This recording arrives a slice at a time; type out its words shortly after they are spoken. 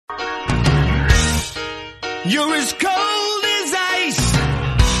You're as cold as ice.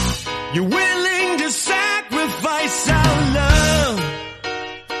 You're willing to sacrifice our love.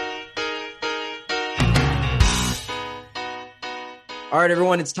 All right,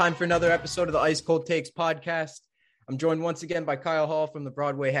 everyone, it's time for another episode of the Ice Cold Takes podcast. I'm joined once again by Kyle Hall from the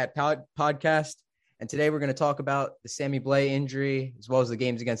Broadway Hat podcast. And today we're going to talk about the Sammy Blais injury, as well as the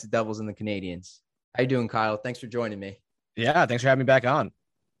games against the Devils and the Canadiens. How you doing, Kyle? Thanks for joining me. Yeah, thanks for having me back on.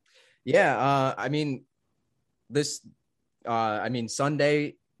 Yeah,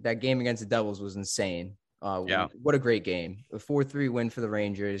 Sunday, that game against the Devils was insane. What a great game. A 4-3 win for the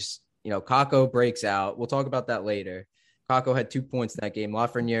Rangers. You know, Kakko breaks out. We'll talk about that later. Kakko had 2 points in that game.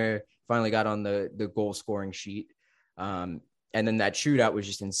 Lafreniere finally got on the goal scoring sheet. And then that shootout was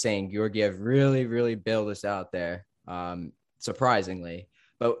just insane. Georgiev really, really bailed us out there, surprisingly.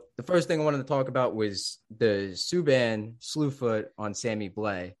 But the first thing I wanted to talk about was the Subban slew foot on Sammy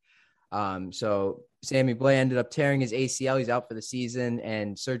Blais. So Sammy Blais ended up tearing his ACL. He's out for the season,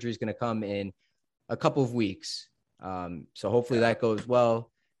 and surgery is going to come in a couple of weeks. So hopefully that goes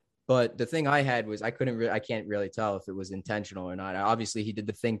well. But the thing I had was I can't really tell if it was intentional or not. Obviously, he did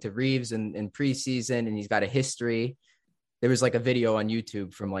the thing to Reeves in preseason, and he's got a history. There was like a video on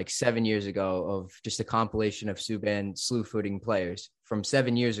YouTube from like 7 years ago of just a compilation of Subban slew footing players from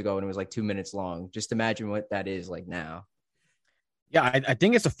 7 years ago, and it was like 2 minutes long. Just imagine what that is like now. Yeah, I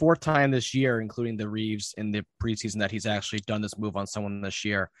think it's the fourth time this year, including the Reeves in the preseason, that he's actually done this move on someone this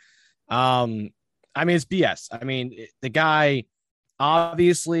year. It's BS. The guy,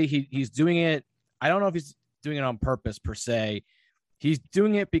 obviously, he's doing it. I don't know if he's doing it on purpose per se. He's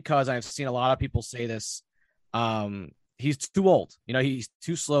doing it because I've seen a lot of people say this. He's too old. You know, he's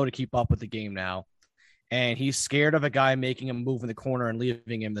too slow to keep up with the game now. And he's scared of a guy making a move in the corner and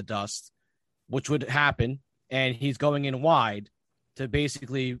leaving him the dust, which would happen. And he's going in wide to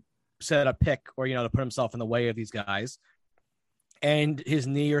basically set a pick or, to put himself in the way of these guys. And his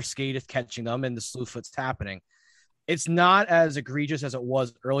knee or skate is catching them, and the slew foot's happening. It's not as egregious as it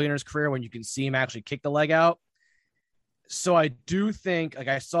was early in his career when you can see him actually kick the leg out. So I do think,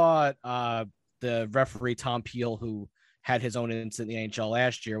 I saw the referee, Tom Peel, who had his own incident in the NHL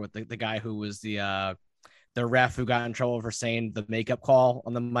last year with the guy who was the ref who got in trouble for saying the makeup call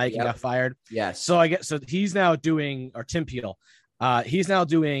on the mic and got fired. Yes. So he's now doing, or Tim Peel, he's now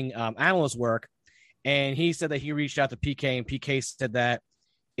doing analyst work. And he said that he reached out to PK, and PK said that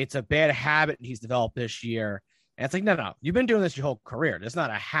it's a bad habit he's developed this year. And it's like, no, you've been doing this your whole career. It's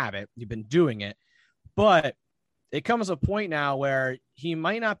not a habit. You've been doing it. But it comes to a point now where he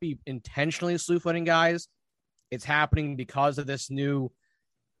might not be intentionally slew footing guys. It's happening because of this new,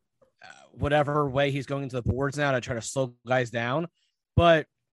 whatever way he's going into the boards now to try to slow guys down. But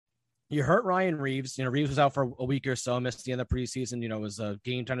you hurt Ryan Reeves. Reeves was out for a week or so, missed the end of the preseason. It was a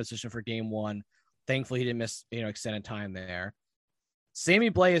game time decision for game one. Thankfully, he didn't miss, extended time there.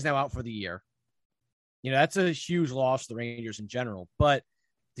 Sammy Blais is now out for the year. That's a huge loss to the Rangers in general. But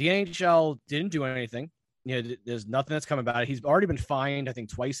the NHL didn't do anything. There's nothing that's come about it. He's already been fined, I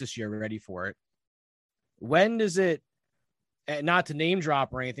think, twice this year, ready for it. When does it, not to name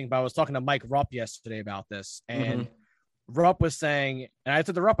drop or anything, but I was talking to Mike Rupp yesterday about this, and Rupp was saying, and I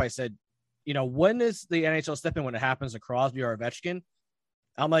said to Rupp, I said, when does the NHL step in when it happens to Crosby or Ovechkin?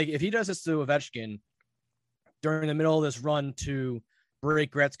 I'm like, if he does this to Ovechkin during the middle of this run to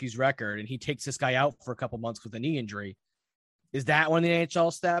break Gretzky's record, and he takes this guy out for a couple months with a knee injury, is that when the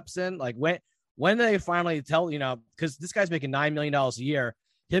NHL steps in? Like when do they finally tell, because this guy's making $9 million a year,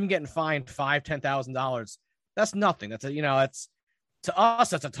 him getting fined $10,000, that's nothing. That's it's to us,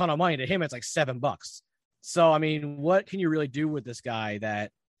 that's a ton of money. To him, it's like $7. So, what can you really do with this guy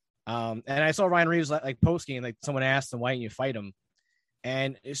that, and I saw Ryan Reeves like post game, like someone asked him, why didn't you fight him?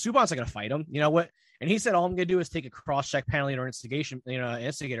 And Subban's not going to fight him. You know what? And he said, all I'm going to do is take a cross-check penalty or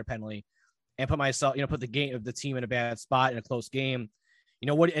instigator penalty and put myself, put the team in a bad spot in a close game.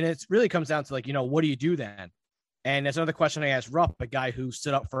 What? And it really comes down to what do you do then? And that's another question I asked Rupp, a guy who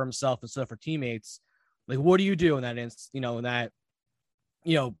stood up for himself and stood up for teammates. Like, what do you do in that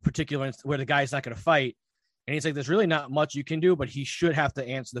particular where the guy's not going to fight? And he's like, there's really not much you can do, but he should have to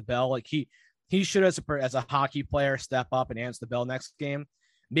answer the bell. Like he should, as a hockey player, step up and answer the bell next game.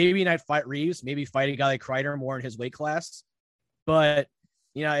 Maybe not fight Reeves, maybe fight a guy like Kreider more in his weight class. But,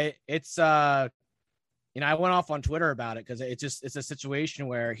 I went off on Twitter about it because it's a situation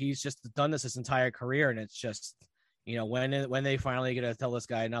where he's just done this his entire career. And it's just, when they finally get to tell this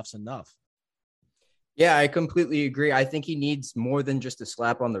guy enough's enough. Yeah, I completely agree. I think he needs more than just a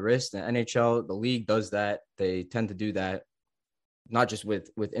slap on the wrist. The NHL, the league does that. They tend to do that, not just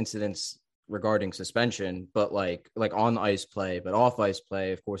with incidents regarding suspension, but like on ice play, but off ice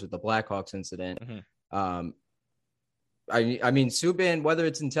play, of course, with the Blackhawks incident. Um, I mean, Subban, whether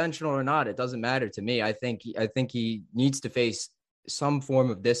it's intentional or not, it doesn't matter to me. I think he needs to face some form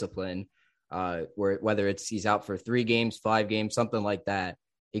of discipline, where whether it's he's out for 3 games, 5 games, something like that.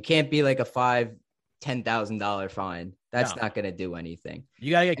 It can't be like a $10,000 fine. That's not going to do anything.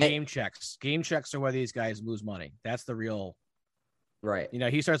 You got to get game checks. Game checks are where these guys lose money. That's the real. Right. You know,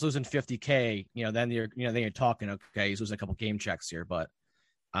 he starts losing $50K, then you're talking, okay, he's losing a couple game checks here, but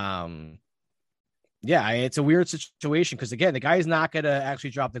yeah, it's a weird situation because again, the guy's not going to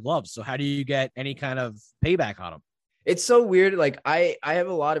actually drop the gloves. So how do you get any kind of payback on him? It's so weird. Like I have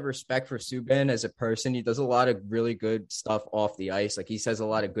a lot of respect for Subban as a person. He does a lot of really good stuff off the ice. Like he says a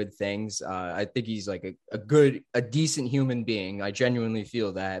lot of good things. I think he's like a decent human being. I genuinely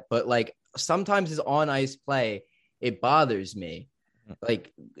feel that. But like sometimes his on ice play, it bothers me.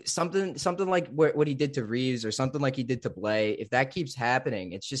 Like something like what he did to Reeves or something like he did to Blais. If that keeps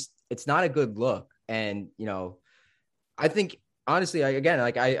happening, it's not a good look. And, I think honestly,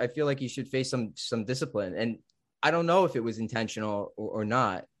 I feel like he should face some discipline. And I don't know if it was intentional or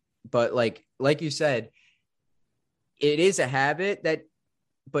not, but like you said, it is a habit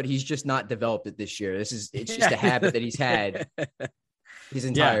but he's just not developed it this year. It's just a habit that he's had his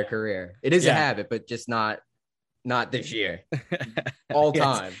entire career. It is a habit, but just not this year, all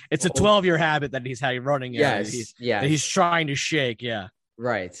time. It's a 12-year habit that he's had running. Yes. That he's trying to shake. Yeah.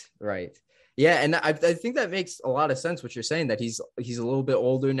 Right. Yeah. And I think that makes a lot of sense what you're saying, that he's a little bit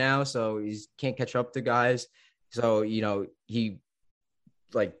older now, so he can't catch up to guys. So, he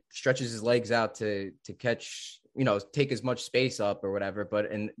like stretches his legs out to catch, take as much space up or whatever.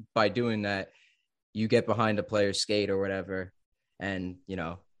 And by doing that, you get behind a player's skate or whatever. And, you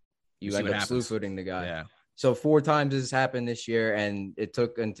end up slew footing the guy. Yeah. So 4 times this happened this year. And it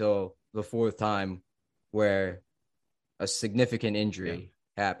took until the 4th time where a significant injury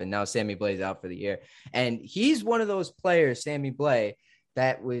happened. Now Sammy Blais out for the year. And he's one of those players, Sammy Blais,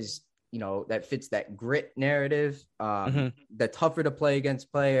 that was, that fits that grit narrative, the tougher to play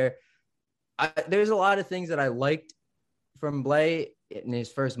against player. There's a lot of things that I liked from Blais in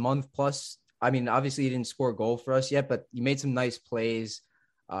his first month plus. I mean, obviously he didn't score a goal for us yet, but he made some nice plays.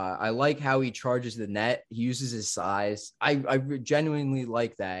 I like how he charges the net. He uses his size. I genuinely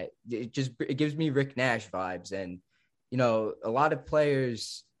like that. It gives me Rick Nash vibes. And, a lot of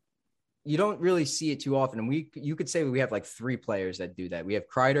players, you don't really see it too often. And you could say we have like 3 players that do that. We have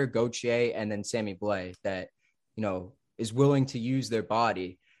Kreider, Gauthier, and then Sammy Blais that, is willing to use their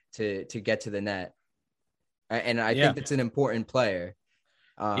body to get to the net. And I think that's an important player.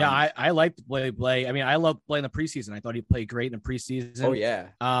 I liked Blais. I mean, I loved Blais in the preseason. I thought he played great in the preseason. Oh, yeah.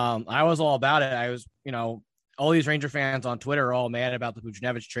 I was all about it. I was, all these Ranger fans on Twitter are all mad about the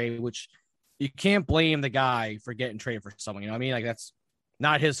Buchnevich trade, which you can't blame the guy for getting traded for someone. You know what I mean? Like, that's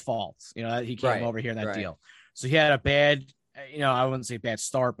not his fault. He came over here in that deal. So he had a bad, I wouldn't say bad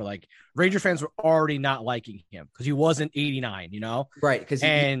start, but like Ranger fans were already not liking him because he wasn't 89, Right. Because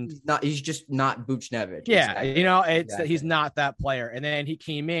he's just not Buchnevich. Yeah. Exactly. He's not that player. And then he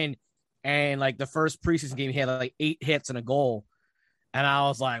came in and like the first preseason game, he had like 8 hits and a goal. And I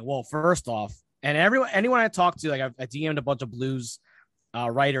was like, well, first off, and anyone I talked to, like I DM'd a bunch of Blues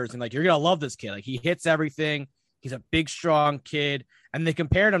writers and like, you're going to love this kid. Like he hits everything. He's a big, strong kid. And they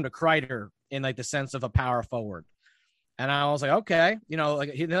compared him to Kreider in like the sense of a power forward. And I was like, okay,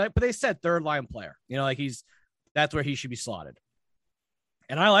 but they said 3rd line player, that's where he should be slotted.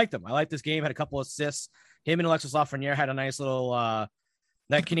 And I liked him. I liked this game, had a couple of assists. Him and Alexis Lafreniere had a nice little,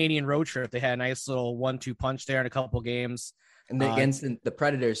 that Canadian road trip. They had a nice little 1-2 punch there in a couple of games. And against the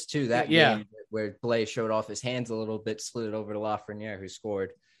Predators too, that game where Blais showed off his hands a little bit, slid it over to Lafreniere, who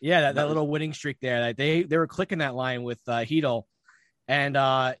scored. Yeah, that little winning streak there. They were clicking that line with Hedl. And,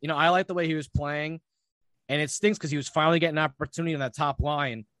 I like the way he was playing. And it stinks because he was finally getting an opportunity on that top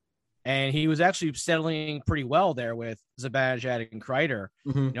line. And he was actually settling pretty well there with Zibanejad and Kreider.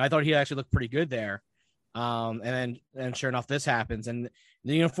 Mm-hmm. I thought he actually looked pretty good there. And sure enough, this happens. And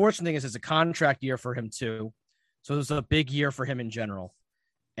the unfortunate thing is it's a contract year for him too. So it was a big year for him in general.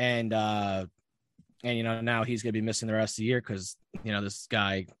 And now he's going to be missing the rest of the year because, this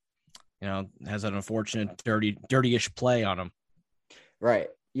guy, has an unfortunate dirty-ish play on him. Right.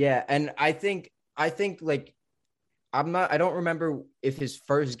 Yeah. And I think like, I don't remember if his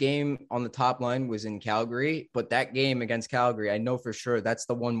first game on the top line was in Calgary, but that game against Calgary, I know for sure that's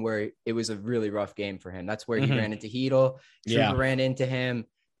the one where it was a really rough game for him. That's where he ran into Hedl. Trouba ran into him.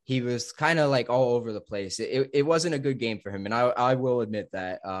 He was kind of like all over the place. It wasn't a good game for him. And I will admit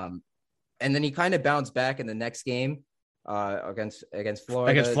that. And then he kind of bounced back in the next game against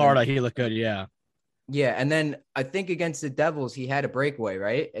Florida. Against Florida, he looked good. Yeah. Yeah, and then I think against the Devils, he had a breakaway,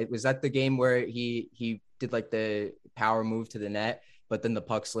 right? It was that the game where he did like the power move to the net, but then the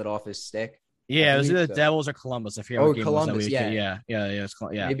puck slid off his stick. Yeah, it was either the Devils or Columbus. I forget what game Columbus, was that week. yeah.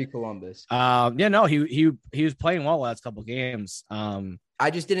 Yeah. Maybe Columbus. Yeah, no, he was playing well the last couple games.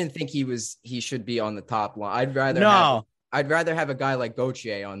 I just didn't think he should be on the top line. I'd rather have a guy like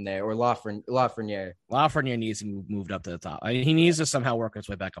Gauthier on there or Lafreniere. Lafreniere needs to be moved up to the top. I mean, he needs to somehow work his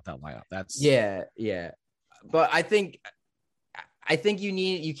way back up that lineup. Yeah. But I think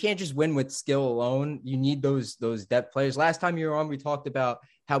you can't just win with skill alone. You need those depth players. Last time you were on, we talked about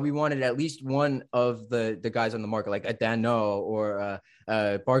how we wanted at least one of the guys on the market, like a Danault or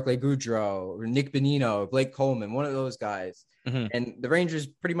Barclay Goodrow or Nick Bonino, Blake Coleman, one of those guys. Mm-hmm. And the Rangers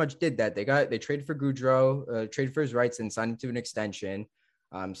pretty much did that. They traded for Goodrow, traded for his rights and signed him to an extension.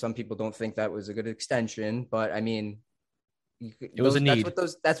 Some people don't think that was a good extension, but I mean, it was a need.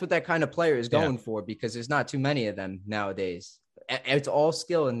 That's what that kind of player is going for, because there's not too many of them nowadays. It's all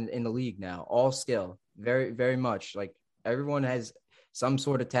skill in the league now, all skill, very, very much. Like everyone has some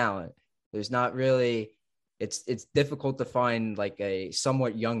sort of talent. There's not really, it's difficult to find like a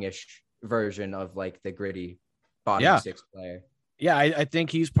somewhat youngish version of like the gritty bottom six player. Yeah, I think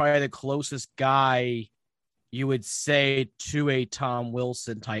he's probably the closest guy you would say to a Tom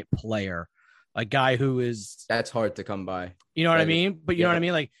Wilson type player, a guy who is that's hard to come by. You know what I mean? But you know what I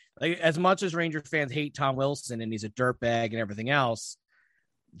mean? Like as much as Ranger fans hate Tom Wilson and he's a dirtbag and everything else,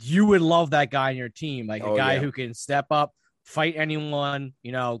 you would love that guy in your team, like a guy who can step up, fight anyone.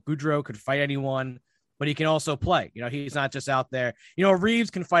 You know, Goodrow could fight anyone, but he can also play. You know, he's not just out there. You know, Reeves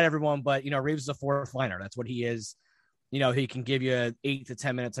can fight everyone, but you know, Reeves is a fourth liner. That's what he is. You know, he can give you 8 to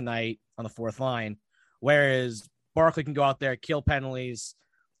 10 minutes a night on the fourth line, whereas Barclay can go out there, kill penalties.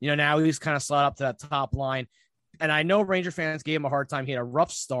 You know, now he's kind of slid up to that top line. And I know Ranger fans gave him a hard time. He had a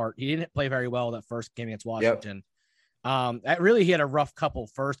rough start. He didn't play very well that first game against Washington. He had a rough couple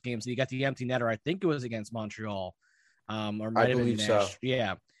first games. He got the empty netter. I think it was against Montreal. Or might have been so.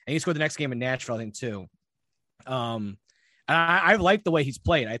 Yeah. And he scored the next game in Nashville, I think, too. And I like the way he's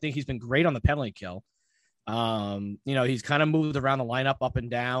played. I think he's been great on the penalty kill. You know, he's kind of moved around the lineup up and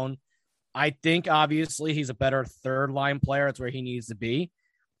down. I think, obviously, he's a better third line player. It's where he needs to be.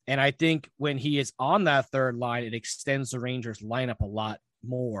 And I think when he is on that third line, it extends the Rangers lineup a lot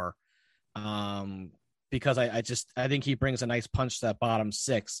more. Because I think he brings a nice punch to that bottom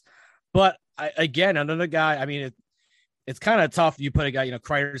six. But again, another guy, I mean, it's kind of tough. You put a guy, you know,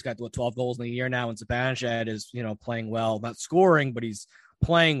 Kreider's got 12 goals in a year now, and Zibanejad is, you know, playing well, not scoring, but he's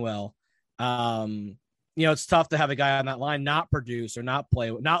playing well. You know, it's tough to have a guy on that line not produce or not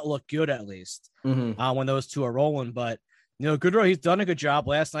play, not look good at least when those two are rolling. But, you know, Goodrow, he's done a good job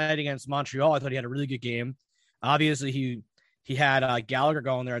last night against Montreal. I thought he had a really good game. Obviously, he had Gallagher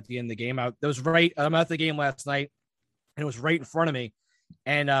going there at the end of the game. I'm at the game last night, and it was right in front of me.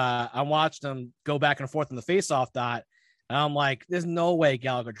 And I watched him go back and forth in the faceoff dot. And I'm like, there's no way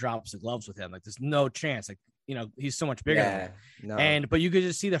Gallagher drops the gloves with him. Like, there's no chance. Like, you know, he's so much bigger than him. But you could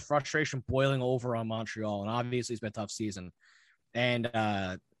just see the frustration boiling over on Montreal. And obviously, it's been a tough season. And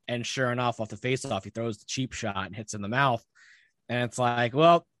sure enough, off the faceoff, he throws the cheap shot and hits in the mouth. And it's like,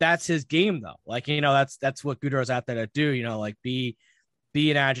 well, that's his game, though. Like, you know, that's what Goodrow's out there to do. You know, like be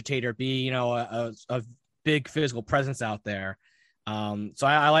an agitator, be, you know, a big physical presence out there. So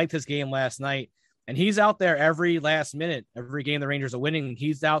I liked his game last night. And he's out there every last minute, every game the Rangers are winning.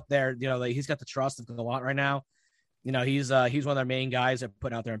 He's out there, you know, like he's got the trust of Gallant right now. You know, he's one of their main guys that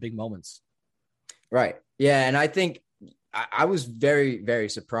put out there in big moments. Right. Yeah. And I think I was very, very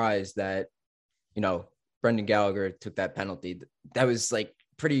surprised that, you know, Brendan Gallagher took that penalty. That was like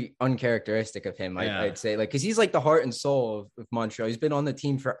pretty uncharacteristic of him. I'd say, like, cause he's like the heart and soul of Montreal. He's been on the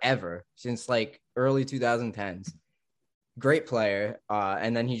team forever, since like early 2010s. Great player.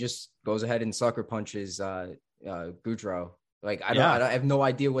 And then he just goes ahead and sucker punches Goodrow. Like, I have no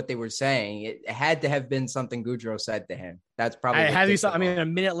idea what they were saying. It had to have been something Goodrow said to him. That's probably a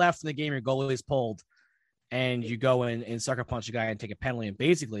minute left in the game, your goalie's pulled, and you go in and sucker punch a guy and take a penalty. And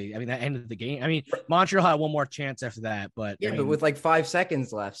basically, I mean, that ended the game. I mean, Montreal had one more chance after that, but but with like 5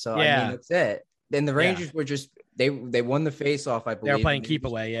 seconds left. So I mean, that's it. Then the Rangers were just they won the face-off, I believe. They were playing keep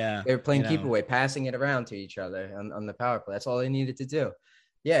away, They were playing keep away, passing it around to each other on the power play. That's all they needed to do.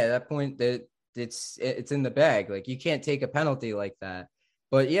 Yeah, at that point that it's in the bag. Like, you can't take a penalty like that.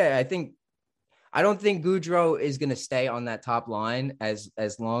 But yeah, I don't think Goodrow is going to stay on that top line as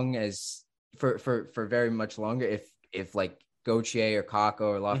long as for very much longer. If like Gauthier or Kakko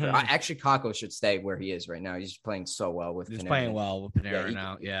or Lafreniere. Actually, Kakko should stay where he is right now. He's playing so well with Panarin. He's playing well with Panarin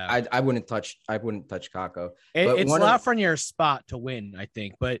now. Yeah, I wouldn't touch Kakko. It's Lafreniere's spot to win, I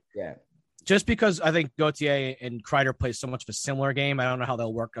think. But just because I think Gauthier and Kreider play so much of a similar game. I don't know how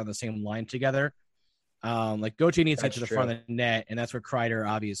they'll work on the same line together. Like Gauthier needs to get to the front of the net, and that's where Kreider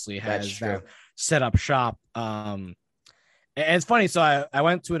obviously has that set up shop. And it's funny. So I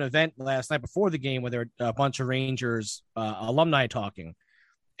went to an event last night before the game where there were a bunch of Rangers alumni talking,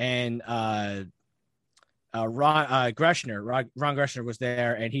 and Ron Greshner was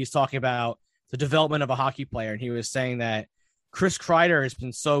there, and he's talking about the development of a hockey player, and he was saying that Chris Kreider has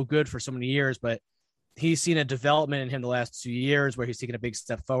been so good for so many years, but he's seen a development in him the last 2 years where he's taken a big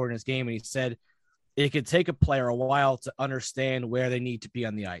step forward in his game. And he said it could take a player a while to understand where they need to be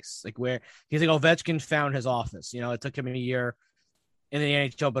on the ice. Like where he's like Ovechkin found his office. You know, it took him a year in the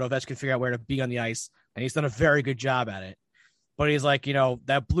NHL, but Ovechkin figured out where to be on the ice, and he's done a very good job at it. But he's like, you know,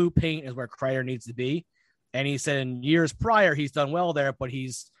 that blue paint is where Kreider needs to be. And he said in years prior, he's done well there, but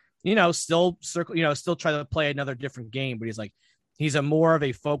he's, you know, still try to play another different game. But he's like, he's a more of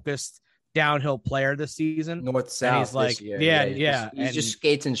a focused downhill player this season. North-south. He's like, yeah. He just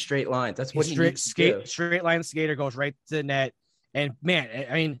skates in straight lines. That's what he needs to do. Straight line skater, goes right to the net. And man,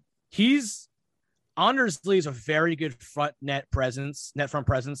 I mean, Anders Lee is a very good net front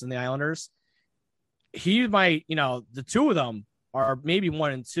presence in the Islanders. He might, you know, the two of them are maybe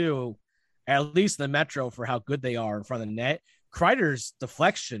 1 and 2, at least in the Metro, for how good they are in front of the net. Kreider's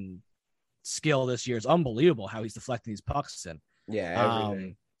deflection skill this year is unbelievable, how he's deflecting these pucks in. Yeah,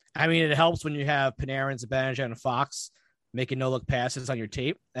 everything. I mean, it helps when you have Panarin, Zibanejad, and Fox making no-look passes on your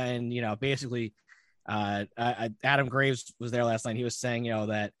tape. And, you know, basically, Adam Graves was there last night. He was saying, you know,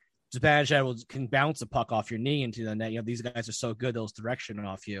 that Zibanejad can bounce a puck off your knee into the net. You know, these guys are so good, they'll direction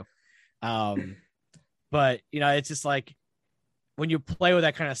off you. But, you know, it's just like when you play with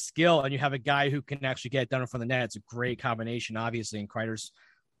that kind of skill and you have a guy who can actually get it done in front of the net, it's a great combination, obviously, and Kreider's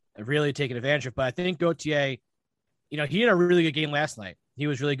really taking advantage of it. But I think Gauthier, you know, he had a really good game last night. He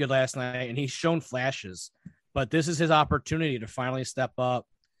was really good last night, and he's shown flashes. But this is his opportunity to finally step up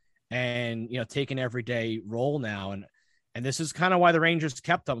and, you know, take an everyday role now. And this is kind of why the Rangers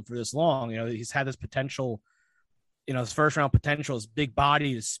kept him for this long. You know, he's had this potential, you know, his first-round potential, his big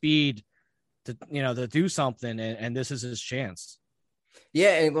body, his speed to, you know, to do something, and this is his chance.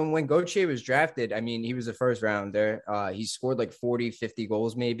 Yeah, and when Gauthier was drafted, I mean, he was a first rounder. He scored like 40, 50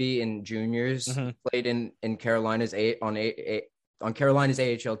 goals maybe in juniors, played in Carolina's on Carolina's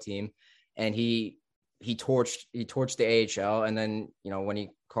AHL team, and he torched the AHL. And then, you know, when he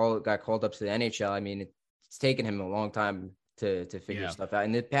got called up to the NHL, I mean, it's taken him a long time to figure stuff out.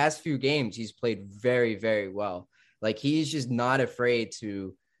 In the past few games, he's played very, very well. Like, he's just not afraid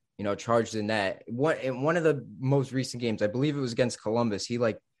to, you know, charge the net. In one of the most recent games, I believe it was against Columbus, he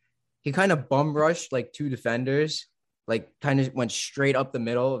kind of bum rushed like 2 defenders, like kind of went straight up the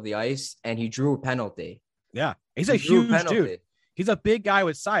middle of the ice, and he drew a penalty. Yeah, he's a huge dude. He's a big guy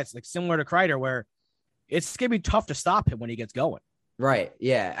with size, like similar to Kreider, where it's going to be tough to stop him when he gets going. Right,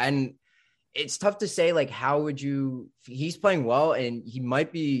 yeah, and it's tough to say, like, how would you – he's playing well, and he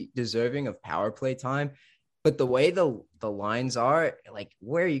might be deserving of power play time. But the way the lines are, like,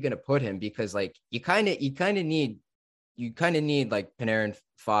 where are you going to put him? Because, like, you kind of need like Panarin,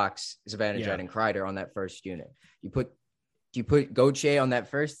 Fox, Zibanejad, and Kreider on that first unit. Do you put Gauthier on that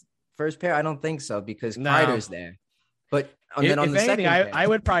first pair? I don't think so, because Kreider's there. But then on the second pair, I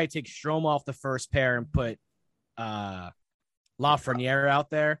would probably take Strome off the first pair and put Lafreniere out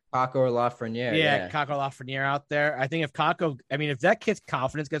there. Kakko or Lafreniere. Yeah, Kakko or Lafreniere out there. I think if that kid's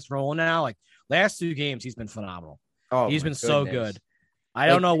confidence gets rolling now, like last 2 games, he's been phenomenal. Oh, he's been so good. I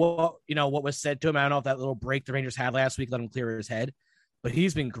don't know what was said to him. I don't know if that little break the Rangers had last week let him clear his head, but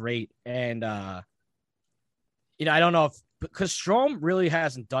he's been great. And you know, I don't know because Strome really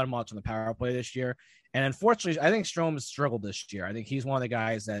hasn't done much on the power play this year. And unfortunately, I think Strome has struggled this year. I think he's one of the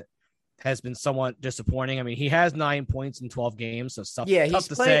guys that has been somewhat disappointing. I mean, he has 9 points in 12 games, so tough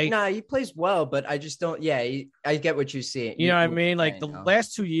to say. He plays well, but I just don't. Yeah, I get what you're seeing. You know what I mean? Like the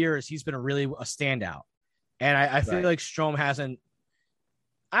last 2 years, he's been a standout, and I feel like Strome hasn't.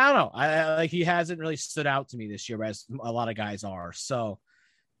 I don't know. He hasn't really stood out to me this year, as a lot of guys are. So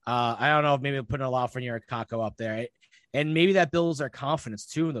I don't know if maybe putting a Lafreniere or Kakko up there. And maybe that builds their confidence,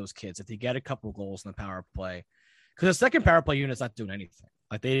 too, in those kids if they get a couple goals in the power play. Because the second power play unit's not doing anything.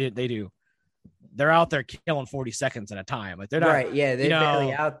 Like, they do. They're out there killing 40 seconds at a time. Like, they're not. Right, yeah, they're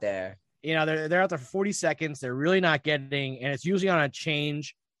barely out there. You know, they're out there for 40 seconds. They're really not getting – and it's usually on a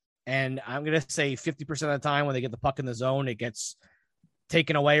change. And I'm going to say 50% of the time when they get the puck in the zone, it gets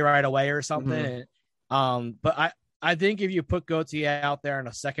taken away right away or something. Mm-hmm. But I think if you put Gauthier out there in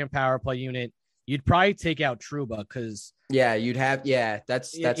a second power play unit, you'd probably take out Trouba because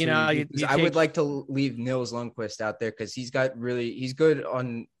that's you know I would like to leave Nils Lundqvist out there because he's good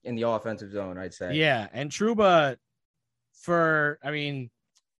in the offensive zone, I'd say. Yeah, and Trouba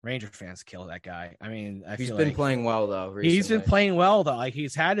Ranger fans kill that guy. I mean, he's been playing well though. Recently. He's been playing well though. Like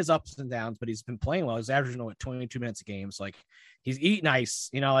he's had his ups and downs, but he's been playing well. He's averaging 22 minutes a game. So like he's eating ice.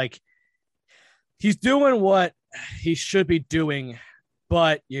 You know, like he's doing what he should be doing.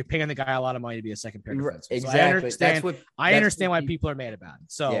 But you're paying the guy a lot of money to be a second pair defenseman. Exactly. So I understand why people are mad about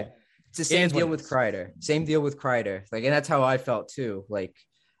it. So it's the same deal with Kreider. Same deal with Kreider. Like, and that's how I felt too. Like,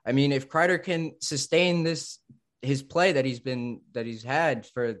 I mean, if Kreider can sustain his play that he's had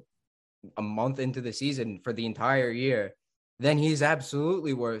for a month into the season for the entire year, then he's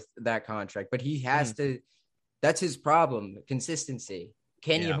absolutely worth that contract. But he has to. That's his problem. Consistency.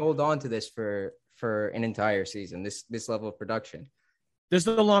 Can you hold on to this for an entire season? This level of production. This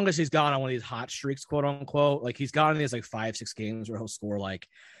is the longest he's gone on one of these hot streaks, quote unquote. Like he's gone in these like 5-6 games where he'll score like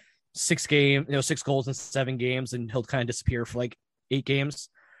 6 goals in 7 games, and he'll kind of disappear for like 8 games.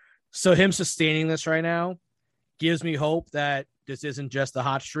 So him sustaining this right now gives me hope that this isn't just a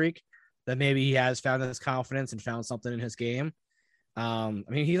hot streak, that maybe he has found his confidence and found something in his game. I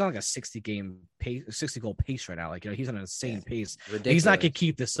mean, he's on like a 60 goal pace right now. Like, you know, he's on an insane pace. Ridiculous. He's not going to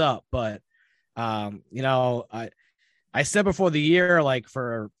keep this up, but you know, I said before the year, like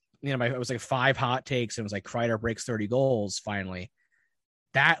it was like 5 hot takes. And it was like Kreider breaks 30 goals. Finally,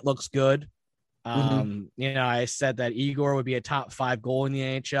 that looks good. You know, I said that Igor would be a top 5 goal in the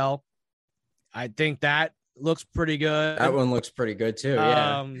NHL. I think that looks pretty good. That one looks pretty good too.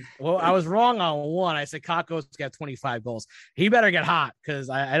 Yeah. Well, I was wrong on one. I said Kakko's got 25 goals. He better get hot because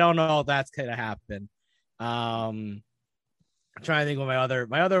I don't know if that's gonna happen. I'm trying to think what my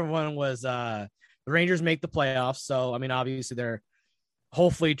other one was. The Rangers make the playoffs, so I mean, obviously they're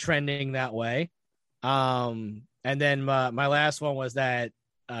hopefully trending that way. And then my last one was that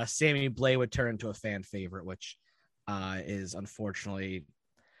Sammy Blais would turn into a fan favorite, which is unfortunately,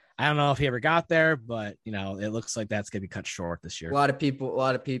 I don't know if he ever got there, but you know, it looks like that's gonna be cut short this year. A lot of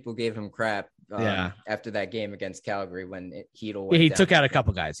people gave him crap. After that game against Calgary when he took out a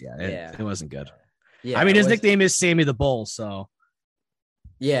couple guys. It wasn't good. Yeah, I mean, his nickname is Sammy the Bull, so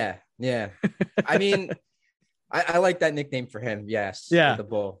yeah. I mean, I like that nickname for him. Yes. Yeah. The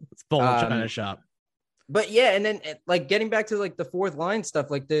Bull. It's Bull China Shop. But yeah, and then like getting back to like the fourth line stuff,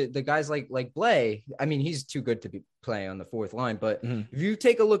 like the guys like Blais, I mean, he's too good to be playing on the fourth line. But if you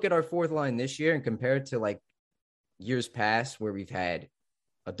take a look at our fourth line this year and compare it to like years past where we've had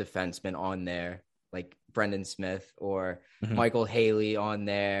a defenseman on there, like Brendan Smith or Michael Haley on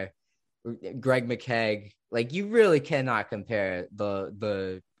there, Greg McKegg, like you really cannot compare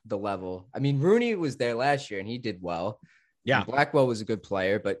the level. I mean, Rooney was there last year and he did well. Yeah. And Blackwell was a good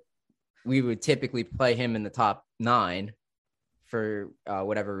player, but we would typically play him in the top 9 for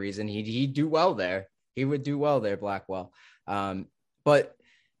whatever reason. He'd do well there. He would do well there, Blackwell. But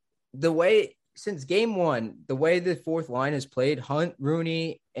since game 1, the way the fourth line has played, Hunt,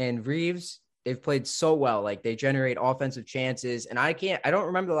 Rooney, and Reeves, they've played so well. Like they generate offensive chances. And I don't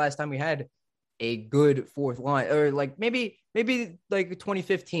remember the last time we had a good fourth line, or like maybe like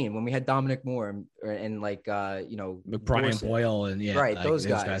 2015 when we had Dominic Moore and like Brian Boyle and right, like those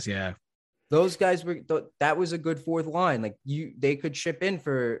guys. Yeah, those guys that was a good fourth line. Like they could ship in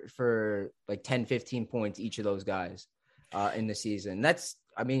for like 10-15 points each of those guys in the season. That's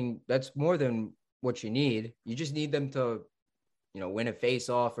more than what you need. You just need them to win a face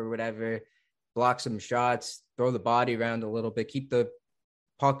off or whatever, block some shots, throw the body around a little bit, keep the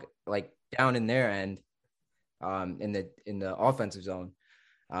puck like down in their end, in the offensive zone,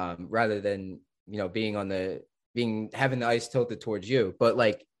 rather than having the ice tilted towards you. But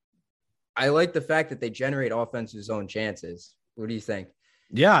like, I like the fact that they generate offensive zone chances. What do you think?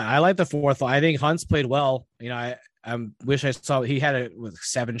 Yeah, I like the fourth line. I think Hunt's played well. You know, I wish I saw he had it with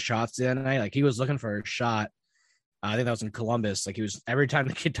 7 shots the other night. Like he was looking for a shot. I think that was in Columbus. Like he was, every time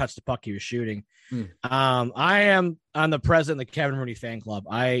the kid touched the puck, he was shooting. I am on the president of the Kevin Rooney fan club.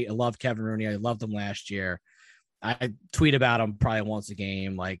 I love Kevin Rooney. I loved him last year. I tweet about him probably once a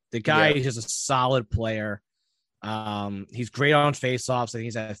game. Like the guy is just a solid player. He's great on faceoffs. I think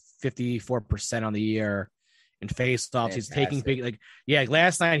he's at 54% on the year in faceoffs. He's taking big,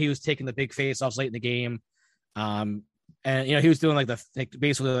 last night he was taking the big faceoffs late in the game. And he was doing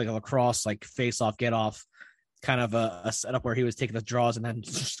basically like a lacrosse, like faceoff, get off, kind of a setup where he was taking the draws and then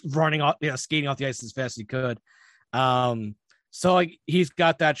just running off, skating off the ice as fast as he could. So like he's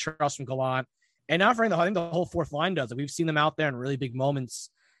got that trust from Gallant, and not for anything, I think the whole fourth line does it. We've seen them out there in really big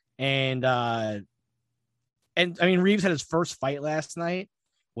moments, and I mean Reeves had his first fight last night,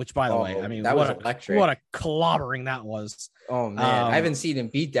 which, by the way, I mean, that was electric. What a clobbering that was. Oh, man. I haven't seen him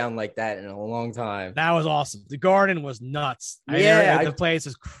beat down like that in a long time. That was awesome. The Garden was nuts. The place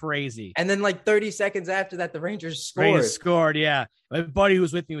is crazy. And then like 30 seconds after that, the Rangers scored. Yeah. My buddy who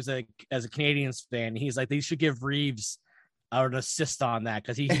was with me was as a Canadians fan. He's like, they should give Reeves an assist on that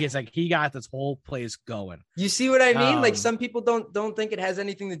because he got this whole place going. You see what I mean? Like some people don't think it has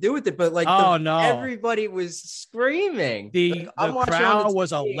anything to do with it, but like everybody was screaming. The crowd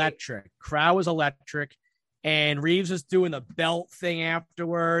was electric. Crowd was electric, and Reeves was doing the belt thing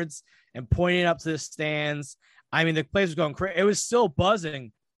afterwards and pointing up to the stands. I mean, the place was going crazy. It was still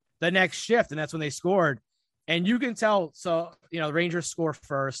buzzing the next shift, and that's when they scored. And you can tell. So the Rangers score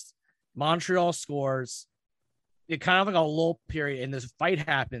first, Montreal scores. It kind of like a lull period, and this fight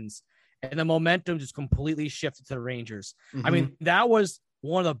happens, and the momentum just completely shifted to the Rangers. Mm-hmm. I mean, that was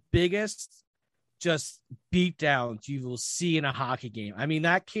one of the biggest just beatdowns you will see in a hockey game. I mean,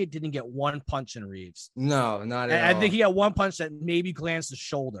 that kid didn't get one punch in Reeves. No, not at all. I think he got one punch that maybe glanced the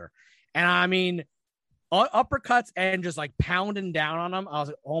shoulder. And I mean, uppercuts and just like pounding down on him. I was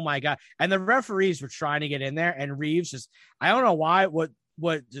like, oh my God. And the referees were trying to get in there, and Reeves just, I don't know why, he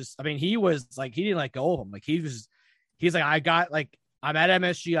was like, he didn't let go of him. Like he's like, I'm at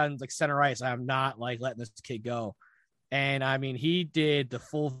MSG on like center ice. I'm not like letting this kid go. And I mean, he did the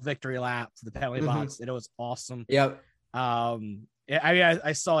full victory lap to the penalty box, and it was awesome. Yep.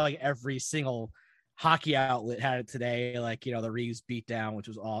 I saw like every single hockey outlet had it today. Like, the Reeves beat down, which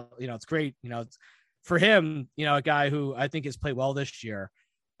was all, it's great. It's for him, a guy who I think has played well this year.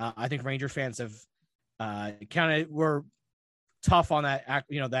 I think Ranger fans have kind of were tough on that,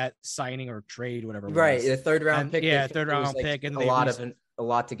 that signing or trade, whatever. Right. The third round pick. Yeah. Third round pick. And a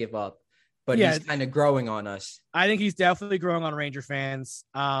lot to give up, but he's kind of growing on us. I think he's definitely growing on Ranger fans.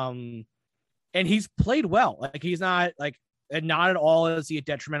 And he's played well. Like he's not not at all is he a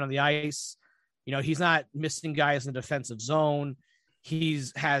detriment on the ice. He's not missing guys in the defensive zone.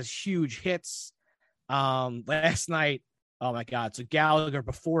 Has huge hits. Last night, oh my God. So Gallagher,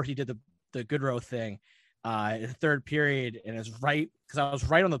 before he did the Goodrow thing, in the third period, and it's right because I was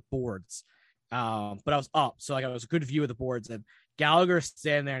right on the boards, but I was up, so like I was a good view of the boards. And Gallagher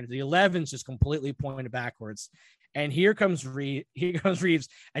standing there, and the 11's just completely pointed backwards. And here comes Reeves,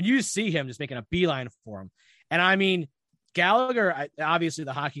 and you see him just making a beeline for him. And I mean, Gallagher, obviously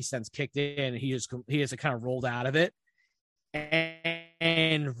the hockey sense kicked in. He has kind of rolled out of it,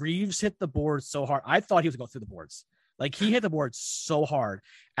 and Reeves hit the board so hard. I thought he was going to go through the boards. Like he hit the board so hard.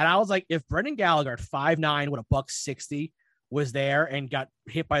 And I was like, if Brendan Gallagher at 5'9" with a $160 was there and got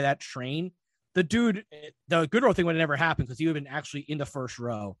hit by that train, the Goodrow thing would have never happened because he would have been actually in the first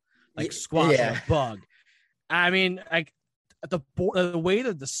row, like squashing a bug. I mean, like the way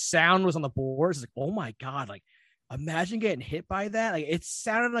that the sound was on the boards is like, oh my God, like imagine getting hit by that. Like it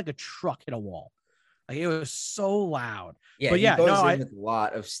sounded like a truck hit a wall. Like it was so loud. Yeah, but with a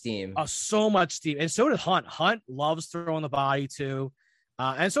lot of steam. So much steam. And so did Hunt. Hunt loves throwing the body too.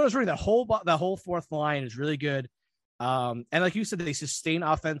 And so does Rudy. The whole fourth line is really good. And like you said, they sustain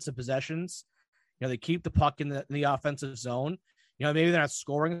offensive possessions. They keep the puck in the offensive zone. Maybe they're not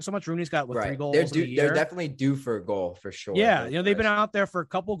scoring so much. Rooney's got 3 goals. They're definitely due for a goal for sure. Yeah, they've been out there for a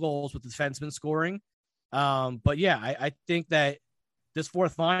couple goals with the defensemen scoring. But yeah, I think that this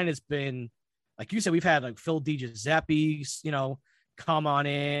fourth line has been, like you said, we've had like Phil DiGiuseppe, come on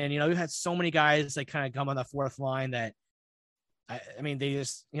in. We've had so many guys that kind of come on the fourth line that, I mean, they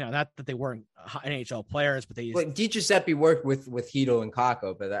just, not that they weren't NHL players, but they just. Well, DiGiuseppe worked with Chytil and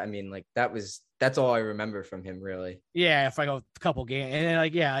Kakko, but I mean, like that's all I remember from him, really. Yeah, if I go a couple games, and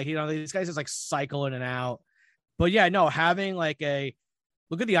then these guys just like cycle in and out. But yeah, no, having like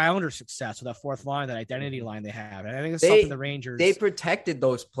look at the Islanders' success with that fourth line, that identity line they have. And I think it's something the Rangers. They protected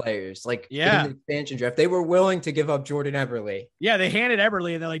those players, in the expansion draft. They were willing to give up Jordan Eberle. Yeah, they handed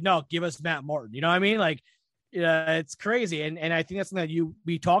Eberle, and they're like, no, give us Matt Martin. You know what I mean? Like, it's crazy. And I think that's something that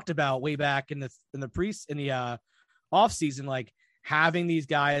we talked about way back in the off season, like having these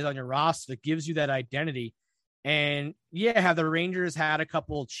guys on your roster that gives you that identity. And yeah, have the Rangers had a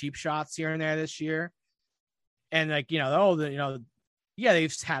couple cheap shots here and there this year? And like,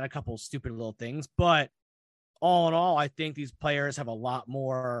 they've had a couple stupid little things, but all in all, I think these players have a lot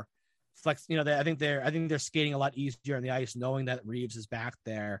more flex. I think they're skating a lot easier on the ice, knowing that Reeves is back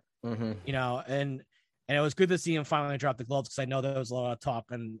there. Mm-hmm. And it was good to see him finally drop the gloves, because I know there was a lot of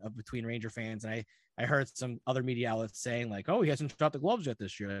talk between Ranger fans, and I heard some other media outlets saying like, "Oh, he hasn't dropped the gloves yet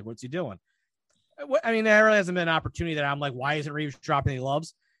this year. Like, what's he doing?" I mean, there really hasn't been an opportunity that I'm like, why isn't Reeves dropping the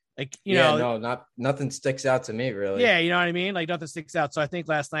gloves? Like, you know, no, nothing sticks out to me really. Yeah, you know what I mean? Like nothing sticks out. So I think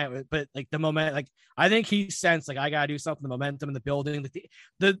last night, but like the moment, like I think he sensed like I gotta do something, the momentum in the building,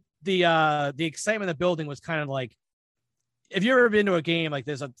 like the excitement in the building was kind of like, if you've ever been to a game, like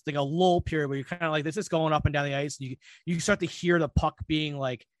there's like a lull period where you're kind of like this is going up and down the ice, and you start to hear the puck being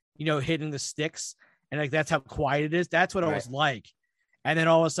like, you know, hitting the sticks, and like that's how quiet it is. That's what it was like. And then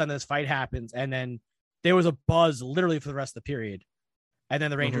all of a sudden this fight happens, and then there was a buzz literally for the rest of the period. And then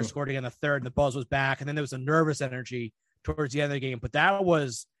the Rangers scored again the third, and the buzz was back. And then there was a nervous energy towards the end of the game. But that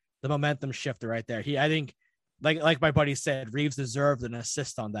was the momentum shifter right there. I think, like my buddy said, Reeves deserved an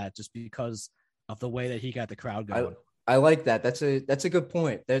assist on that just because of the way that he got the crowd going. I like that. That's a good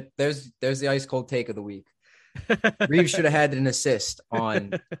point. There's the ice cold take of the week. Reeves should have had an assist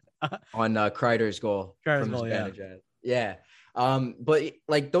on Kreider's goal. Yeah. But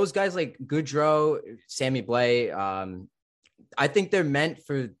like those guys like Goudreau, Sammy Blais, I think they're meant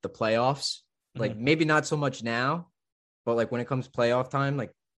for the playoffs. Like maybe not so much now, but like when it comes playoff time,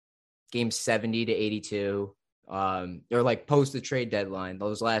 like games 70 to 82, or like post the trade deadline,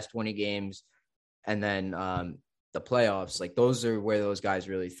 those last 20 games, and then the playoffs, like those are where those guys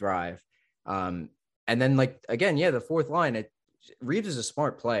really thrive. And then like again, the fourth line, Reeves is a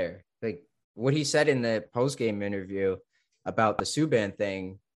smart player. Like what he said in the post-game interview about the Subban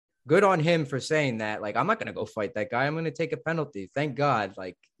thing. Good on him for saying that. Like, I'm not going to go fight that guy. I'm going to take a penalty. Thank God.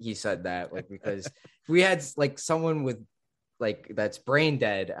 Like he said that, like, because if we had like someone with like, that's brain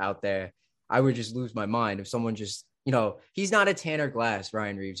dead out there, I would just lose my mind. If someone just, you know, he's not a Tanner Glass,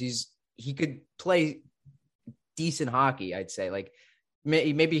 Ryan Reeves. He could play decent hockey. I'd say like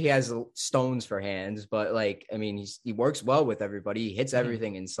maybe he has stones for hands, but like, I mean, he works well with everybody. He hits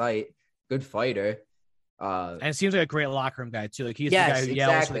everything in sight. Good fighter. And it seems like a great locker room guy too. Like he's the guy who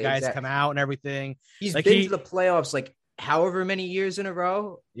yells for the guys to come out and everything. He's like been to the playoffs like however many years in a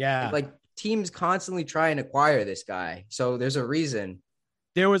row. Yeah. Like teams constantly try and acquire this guy. So there's a reason.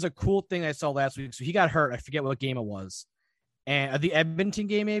 There was a cool thing I saw last week. So he got hurt. I forget what game it was. And the Edmonton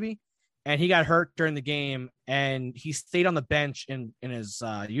game maybe. And he got hurt during the game and he stayed on the bench in his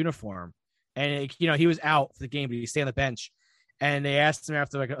uniform. And you know, he was out for the game, but he stayed on the bench. And they asked him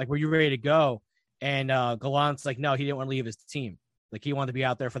after like were you ready to go? And Gallant's like, no, he didn't want to leave his team. Like he wanted to be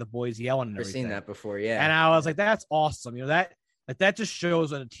out there for the boys yelling and everything. I've seen that before, yeah. And I was like, that's awesome. You know, that just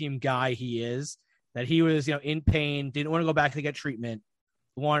shows what a team guy he is. That he was, you know, in pain, didn't want to go back to get treatment,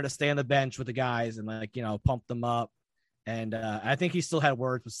 wanted to stay on the bench with the guys and like, you know, pump them up. And I think he still had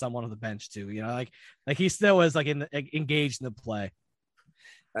words with someone on the bench too. You know, like he still was like engaged in the play.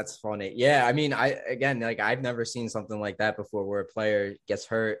 That's funny. Yeah, I mean, I've never seen something like that before, where a player gets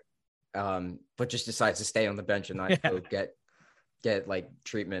hurt. But just decides to stay on the bench and not go get like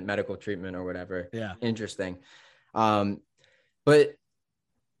medical treatment or whatever. Yeah. Interesting. But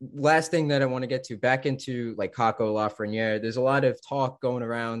last thing that I want to get to, back into like Kakko, Lafreniere, there's a lot of talk going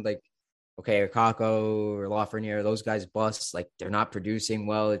around like, okay, Kakko or Lafreniere, those guys bust, like they're not producing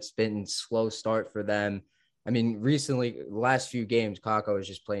well. It's been slow start for them. I mean, recently, the last few games, Kakko is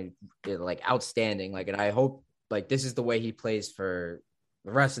just playing like outstanding. Like, and I hope like this is the way he plays for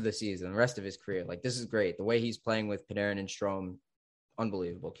the rest of the season, the rest of his career. Like, this is great. The way he's playing with Panarin and Strome,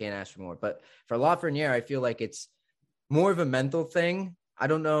 unbelievable. Can't ask for more. But for Lafreniere, I feel like it's more of a mental thing. I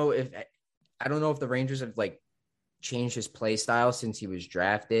don't know if the Rangers have like changed his play style since he was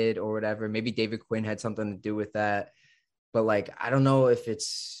drafted or whatever. Maybe David Quinn had something to do with that. But like, I don't know if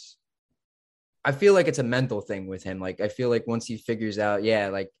I feel like it's a mental thing with him. Like, I feel like once he figures out,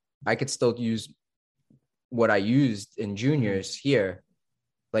 like I could still use what I used in juniors here.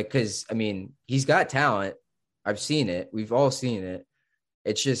 Like, because, I mean, he's got talent. I've seen it. We've all seen it.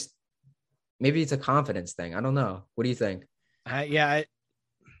 It's just, maybe it's a confidence thing. I don't know. What do you think? I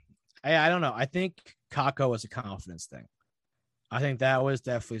don't know. I think Kakko was a confidence thing. I think that was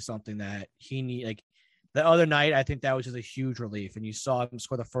definitely something that he need. Like the other night, I think that was just a huge relief. And you saw him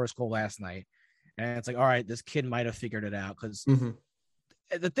score the first goal last night. And it's like, all right, this kid might have figured it out. Because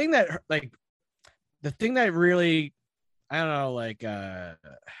the thing that really, I don't know, like, I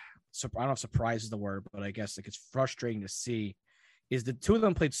don't know if surprise is the word, but I guess like it's frustrating to see is the two of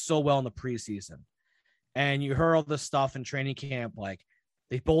them played so well in the preseason. And you heard all this stuff in training camp, like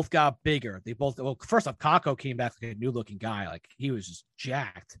they both got bigger. First off, Kakko came back like a new looking guy. Like he was just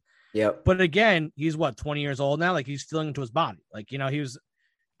jacked. Yep. But again, he's 20 years old now. Like he's feeling into his body. Like, you know, he was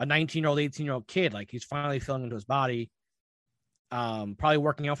a 19-year-old, 18-year-old kid. Like he's finally feeling into his body. Probably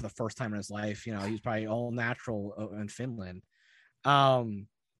working out for the first time in his life. You know, he's probably all natural in Finland.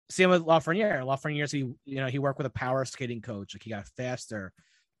 Same with Lafreniere. Lafreniere, he worked with a power skating coach. Like he got faster,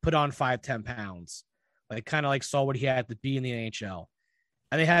 put on 5-10 pounds. Like kind of like saw what he had to be in the NHL.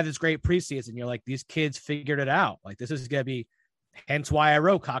 and they had this great preseason. You're like, these kids figured it out. Like, this is going to be, hence why I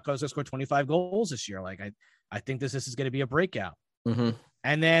wrote Kako's going to score 25 goals this year. Like, I think this is going to be a breakout. Mm-hmm.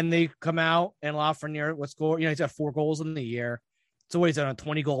 And then they come out and Lafreniere would score, he's got 4 goals in the year. It's always on a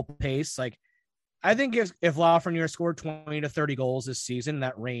 20 goal pace. Like, I think if Lafreniere scored 20 to 30 goals this season,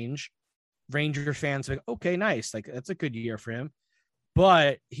 that range, Ranger fans like, okay, nice. Like, that's a good year for him.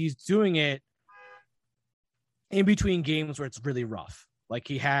 But he's doing it in between games where it's really rough. Like,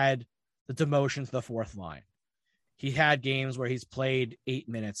 he had the demotion to the 4th line. He had games where he's played 8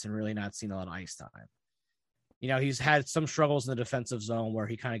 minutes and really not seen a lot of ice time. He's had some struggles in the defensive zone where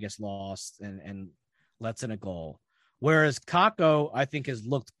he kind of gets lost and lets in a goal. Whereas Kakko, I think, has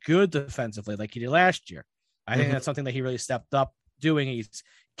looked good defensively like he did last year. I think that's something that he really stepped up doing. He's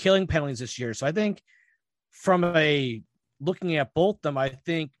killing penalties this year. So I think from looking at both of them, I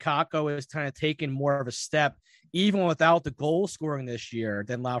think Kakko is kind of taking more of a step, even without the goal scoring this year,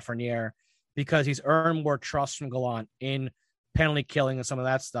 than Lafreniere, because he's earned more trust from Gallant in penalty killing and some of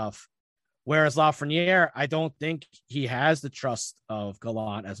that stuff. Whereas Lafreniere, I don't think he has the trust of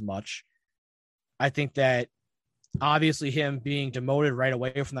Gallant as much. I think that obviously him being demoted right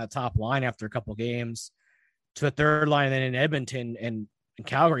away from that top line after a couple games to a 3rd line, and then in Edmonton and in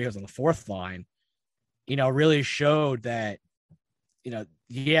Calgary, he was on the 4th line, really showed that,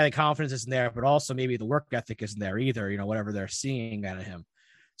 the confidence isn't there, but also maybe the work ethic isn't there either, whatever they're seeing out of him.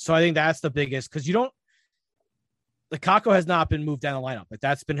 So I think that's the biggest, because the Kakko has not been moved down the lineup. Like,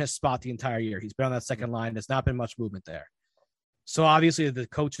 that's been his spot the entire year. He's been on that 2nd line. There's not been much movement there. So obviously the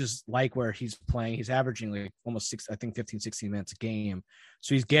coaches like where he's playing. He's averaging like almost 15, 16 minutes a game.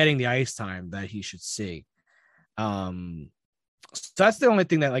 So he's getting the ice time that he should see. So that's the only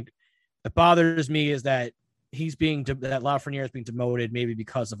thing that that bothers me, is that that Lafreniere is being demoted, maybe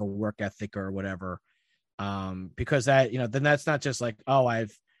because of a work ethic or whatever. Because that, then that's not just like, oh,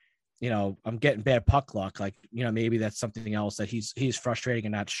 I'm getting bad puck luck. Like, maybe that's something else that he's frustrating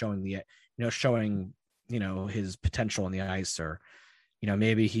and not showing showing his potential on the ice, or,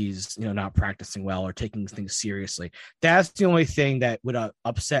 maybe he's, not practicing well or taking things seriously. That's the only thing that would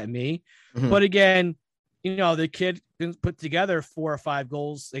upset me. Mm-hmm. But again, the kid put together 4 or 5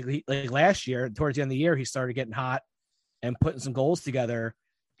 goals like last year. Towards the end of the year, he started getting hot and putting some goals together.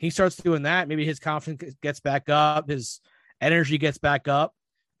 He starts doing that. Maybe his confidence gets back up. His energy gets back up.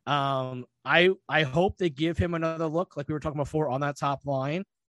 I hope they give him another look, like we were talking before, on that top line.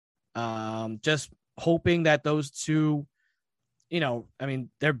 Just hoping that those two,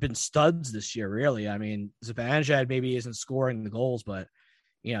 they've been studs this year, really. I mean, Zibanejad maybe isn't scoring the goals, but,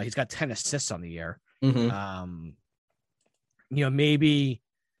 he's got 10 assists on the year. Mm-hmm. Maybe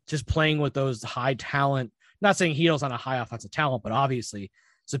just playing with those high talent, not saying Heedle's on a high offensive talent, but obviously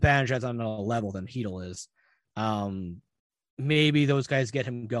Zibanejad's on a level than Heedle is. Maybe those guys get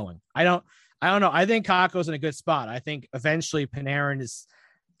him going. I don't know. I think Kakko's in a good spot. I think eventually Panarin is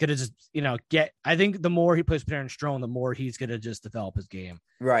going to just, I think the more he plays Panarin Strome, the more he's going to just develop his game.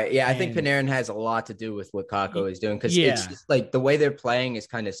 Right. Yeah. I think Panarin has a lot to do with what Kakko is doing. Cause it's just like the way they're playing is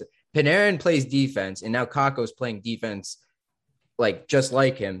kind of, Panarin plays defense and now Kakko's playing defense, like just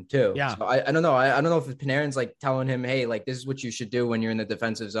like him too. Yeah. So I don't know. I don't know if Panarin's like telling him, hey, like this is what you should do when you're in the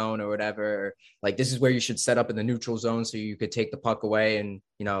defensive zone or whatever. Or, like this is where you should set up in the neutral zone so you could take the puck away and,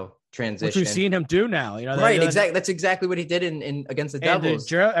 transition. Which we've seen him do now. Right. Exactly. That's exactly what he did in against the Devils.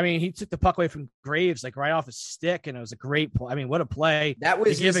 He took the puck away from Graves like right off his stick, and it was a great play. I mean, what a play! That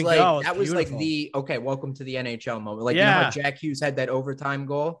was just like that was like the welcome to the NHL moment. Like how Jack Hughes had that overtime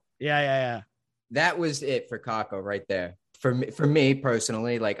goal. Yeah. That was it for Kakko right there. For me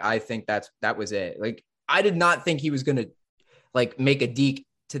personally, like I think that was it. Like I did not think he was gonna like make a deke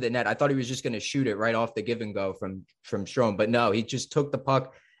to the net. I thought he was just gonna shoot it right off the give and go from Strome, but no, he just took the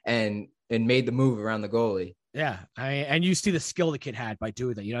puck and made the move around the goalie. Yeah, and you see the skill the kid had by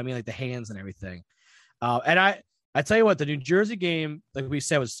doing that. You know what I mean? Like the hands and everything. And I tell you what, the New Jersey game, like we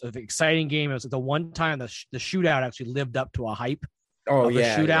said, was an exciting game. It was like the one time the shootout actually lived up to a hype. Oh of the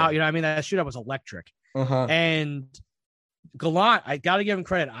yeah, shootout. Yeah. You know what I mean? That shootout was electric. Uh-huh. And Gallant, I got to give him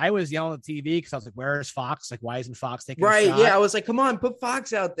credit. I was yelling at the TV because I was like, "Where is Fox? Like, why isn't Fox taking a shot?" Yeah, I was like, "Come on, put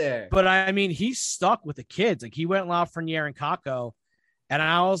Fox out there." But I mean, he's stuck with the kids. Like he went Lafreniere and Kakko. And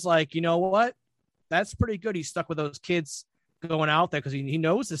I was like, you know what? That's pretty good. He's stuck with those kids going out there because he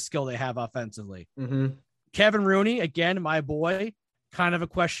knows the skill they have offensively. Mm-hmm. Kevin Rooney, again, my boy, kind of a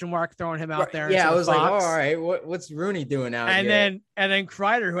question mark throwing him out there. Yeah, I was like, all right, what's Rooney doing out here? And then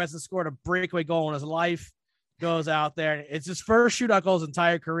Kreider, who hasn't scored a breakaway goal in his life, goes out there. It's his first shootout goal his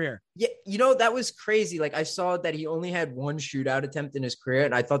entire career. Yeah, that was crazy. Like I saw that he only had one shootout attempt in his career,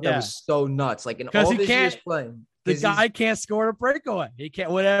 and I thought that was so nuts. Like in all his years playing. The guy can't score a breakaway. He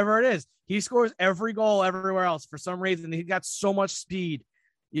can't, whatever it is. He scores every goal everywhere else. For some reason, he got so much speed.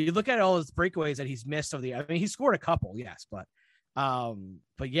 You look at all his breakaways that he's missed of he scored a couple, yes, but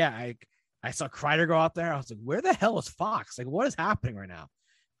yeah, I saw Kreider go out there. I was like, where the hell is Fox? Like, what is happening right now?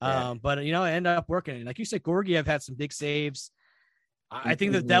 Yeah. But it ended up working. And like you said, Georgiev had some big saves. I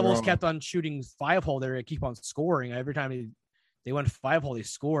think the Devils kept on shooting 5-hole. They're going to keep on scoring. Every time they went 5-hole, they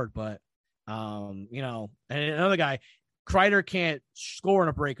scored. But, and another guy, Kreider can't score in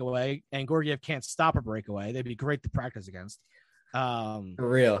a breakaway, and Georgiev can't stop a breakaway. They'd be great to practice against. For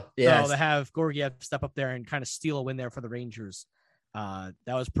real. Yeah. So to have Georgiev step up there and kind of steal a win there for the Rangers, that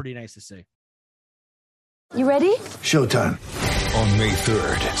was pretty nice to see. You ready? Showtime. On May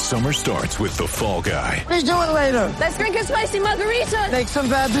 3rd, summer starts with The Fall Guy. Let's do it later. Let's drink a spicy margarita. Make some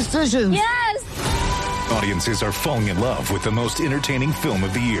bad decisions. Yes. Audiences are falling in love with the most entertaining film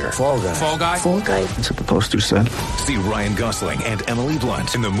of the year. Fall Guy. Fall Guy? Fall Guy. That's what the poster said. See Ryan Gosling and Emily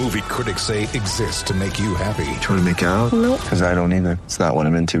Blunt in the movie critics say exists to make you happy. Trying to make it out? Nope. Because I don't either. It's not what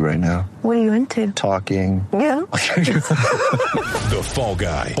I'm into right now. What are you into? Talking. Yeah. The Fall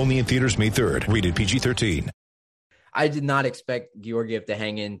Guy. Only in theaters May 3rd. Rated PG-13. I did not expect Georgiev to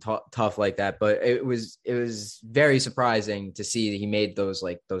hang in tough like that, but it was very surprising to see that he made those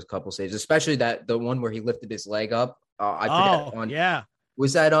couple saves, especially the one where he lifted his leg up. Yeah.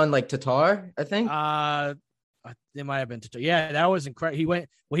 Was that on like Tatar? I think. It might have been Tatar. Yeah, that was incredible.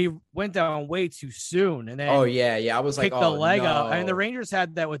 He went down way too soon, and then I was like, picked the leg up. I mean, the Rangers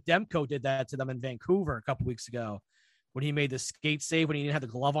had that with Demko. Did that to them in Vancouver a couple weeks ago when he made the skate save when he didn't have the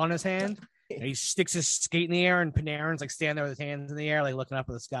glove on his hand. And he sticks his skate in the air, and Panarin's like standing there with his hands in the air, like looking up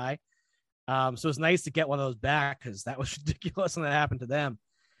at the sky. So it's nice to get one of those back because that was ridiculous when that happened to them.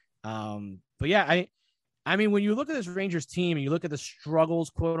 But yeah, I mean, when you look at this Rangers team and you look at the struggles,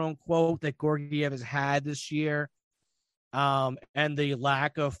 quote unquote, that Georgiev has had this year, and the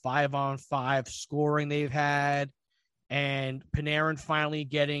lack of 5-on-5 scoring they've had, and Panarin finally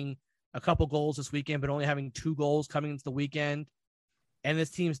getting a couple goals this weekend, but only having 2 goals coming into the weekend. And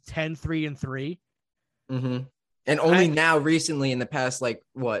this team's 10-3-3. Mm-hmm. And only now recently in the past,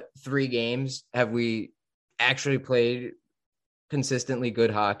 3 games have we actually played consistently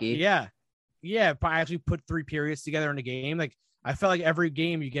good hockey. Yeah. Yeah. I actually put 3 periods together in a game. Like I felt like every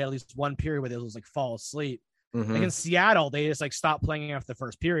game you get at least one period where they was fall asleep. Mm-hmm. Like in Seattle, they just stopped playing after the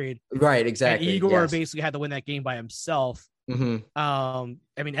first period. Right. Exactly. And Igor basically had to win that game by himself. Mm-hmm.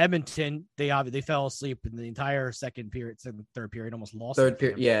 I mean, Edmonton, they fell asleep in the entire third period, almost lost. Third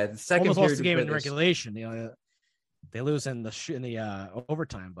period, yeah, the second almost period lost the game in regulation. They lose in the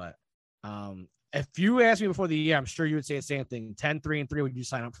overtime. But if you asked me before the year, I'm sure you would say the same thing. 10-3-3, would you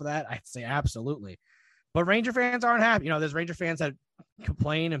sign up for that? I'd say absolutely. But Ranger fans aren't happy. There's Ranger fans that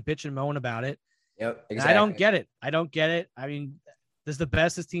complain and bitch and moan about it. Yep, exactly. And I don't get it. I mean, this is the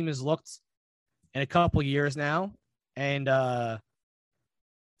best this team has looked in a couple years now. And I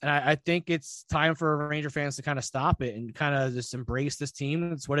think it's time for Ranger fans to kind of stop it and kind of just embrace this team.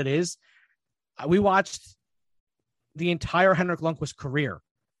 That's what it is. We watched the entire Henrik Lundqvist career,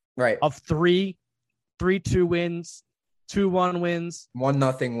 right? Of 3-2 wins, 2-1 wins,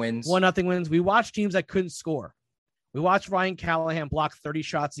 1-0 wins, 1-0 wins. We watched teams that couldn't score. We watched Ryan Callahan block 30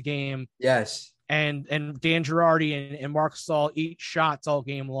 shots a game. Yes, and Dan Girardi and Mark Stahl eat shots all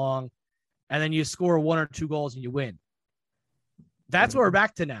game long. And then you score 1 or 2 goals and you win. That's what we're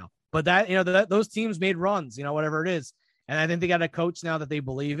back to now. But those teams made runs, whatever it is. And I think they got a coach now that they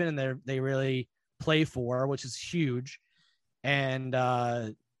believe in and they really play for, which is huge. And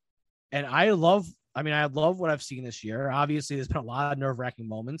I love what I've seen this year. Obviously, there's been a lot of nerve-wracking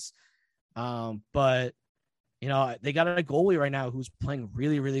moments. But they got a goalie right now who's playing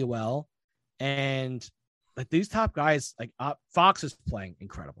really, really well. And these top guys, Fox is playing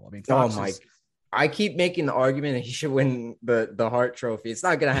incredible. I mean, Fox I keep making the argument that he should win the Hart Trophy. It's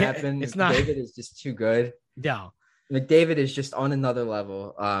not going to happen. It's not. McDavid is just too good. Yeah. McDavid is just on another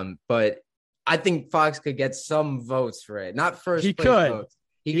level. But I think Fox could get some votes for it. Not first place votes.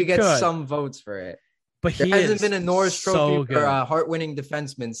 He could get some votes for it. But there hasn't been a Norris Trophy for a Hart-winning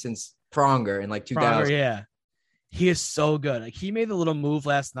defenseman since Pronger in 2000. Pronger, yeah. He is so good. He made the little move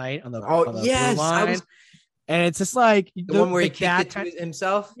last night on the yes, blue line. And it's just the one where he kicked it to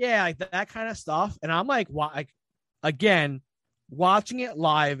himself. Yeah, that kind of stuff. And I'm again, watching it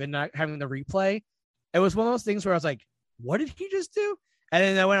live and not having the replay, it was one of those things where I was like, what did he just do? And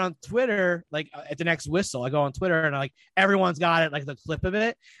then I went on Twitter, at the next whistle, I go on Twitter and everyone's got it, the clip of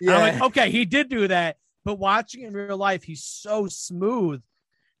it. Yeah. And I'm like, okay, he did do that. But watching it in real life, he's so smooth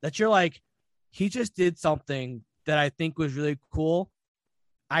that you're he just did something that I think was really cool.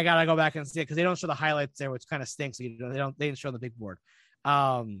 I gotta go back and see it because they don't show the highlights there, which kind of stinks. They didn't show on the big board.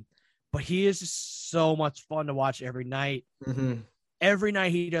 But he is just so much fun to watch every night. Mm-hmm. Every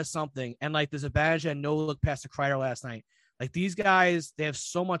night he does something. And like there's a badge and no look past the Kreider last night. Like these guys, they have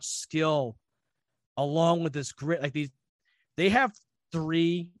so much skill along with this grit. Like they have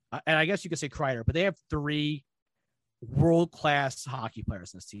 3, and I guess you could say Kreider, but they have 3 world-class hockey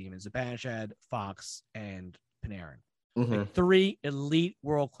players in this team. It's Zibanejad, Fox, and Panarin. Mm-hmm. Like 3 elite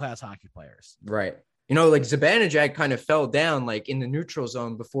world-class hockey players. Right. You know, like Zibanejad kind of fell down like in the neutral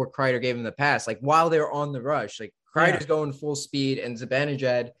zone before Kreider gave him the pass. Like while they were on the rush, like Kreider's going full speed and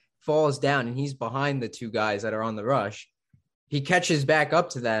Zibanejad falls down and he's behind the 2 guys that are on the rush. He catches back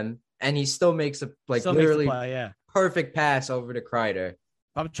up to them and he still makes literally perfect pass over to Kreider.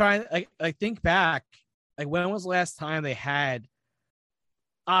 I'm trying, I think back, like when was the last time they had,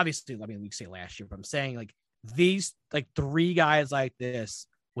 obviously, I mean, we say last year, but I'm saying like these, like 3 guys like this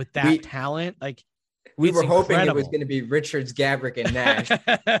with that talent, like we were hoping it was going to be Richards, Gaborik, and Nash.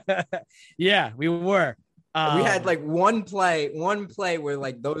 Yeah, we were. We had like one play where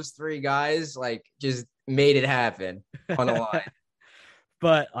like those 3 guys like just made it happen on the line.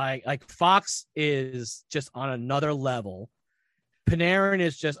 But like Fox is just on another level. Panarin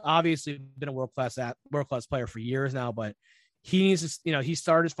is just obviously been a world-class player for years now, but he needs to, he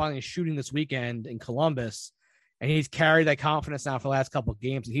started finally shooting this weekend in Columbus, and he's carried that confidence now for the last couple of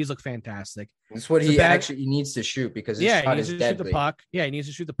games, and he's looked fantastic. That's what he needs to shoot because his shot is deadly. Shoot the puck. Yeah, he needs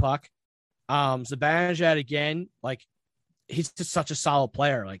to shoot the puck. Zibanejad again, like he's just such a solid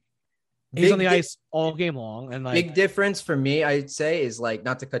player. Like he's on the ice all game long, and like big difference for me, I'd say, is like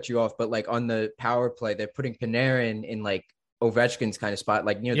not to cut you off, but like on the power play, they're putting Panarin in like Ovechkin's kind of spot,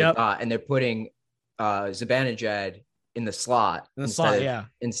 like near the dot, and they're putting Zibanejad in the slot.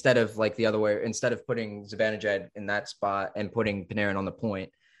 Instead of like the other way, instead of putting Zibanejad in that spot and putting Panarin on the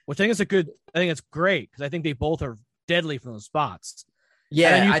point. Which I think it's great because I think they both are deadly from those spots.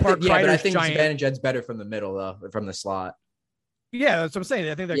 Yeah, but I think Zibanejad's better from the middle though, from the slot. Yeah, that's what I'm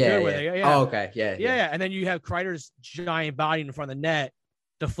saying. I think they're good with it. Yeah. Oh, okay. Yeah. And then you have Kreider's giant body in front of the net,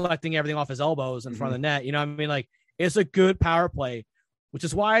 deflecting everything off his elbows in front of the net. You know what I mean? Like, it's a good power play, which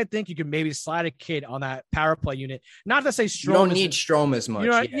is why I think you can maybe slide a kid on that power play unit. Not to say Strome. You don't need Strome as much. You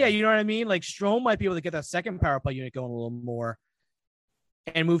know, you know what I mean? Like, Strome might be able to get that second power play unit going a little more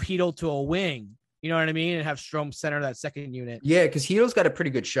and move Chytil to a wing. You know what I mean? And have Strome center that second unit. Yeah, because Chytil's got a pretty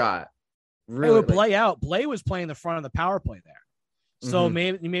good shot. Really, with Blais out. Blais was playing the front of the power play there. So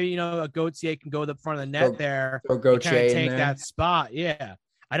maybe a Gauthier can go to the front of the net there or go kind of take that spot. Yeah.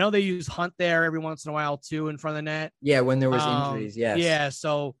 I know they use Hunt there every once in a while too in front of the net. Yeah, when there was injuries, yes. Yeah,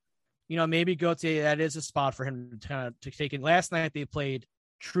 so maybe Gauthier, that is a spot for him to take in. Last night they played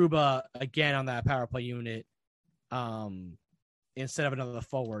Trouba again on that power play unit instead of another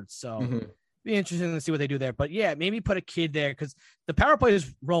forward. So be interesting to see what they do there. But yeah, maybe put a kid there because the power play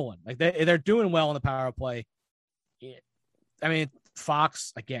is rolling. Like they're doing well on the power play. Yeah. I mean,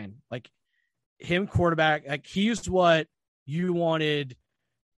 Fox again, like him quarterback, like he's what you wanted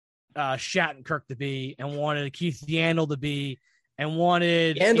Shattenkirk to be and wanted Keith Yandle to be and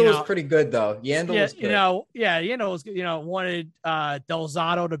wanted Yandle was pretty good though. Yandle was good. Yandle was wanted Del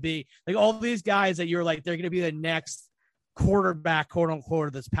Zotto to be like all these guys that you're like they're gonna be the next quarterback, quote unquote,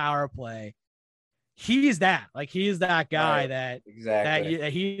 of this power play. He's that guy that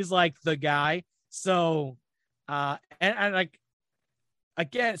he's like the guy. So and like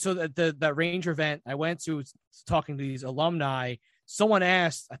again, so the Ranger event I went to talking to these alumni, someone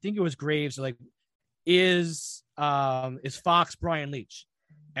asked, I think it was Graves, like, is Fox Brian Leetch?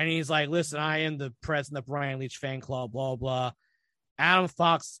 And he's like, listen, I am the president of Brian Leetch fan club, blah, blah. Adam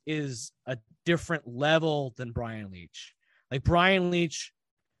Fox is a different level than Brian Leetch. Like Brian Leetch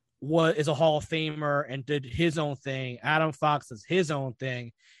is a Hall of Famer and did his own thing. Adam Fox does his own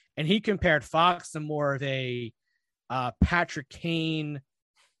thing. And he compared Fox to more of a Patrick Kane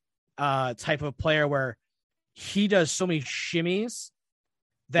type of player where he does so many shimmies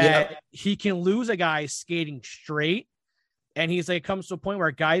that he can lose a guy skating straight. And he's like, comes to a point where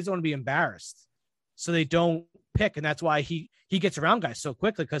guys don't want to be embarrassed. So they don't pick. And that's why he gets around guys so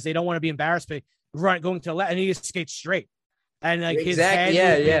quickly because they don't want to be embarrassed by going to the left and he just skates straight. And like his head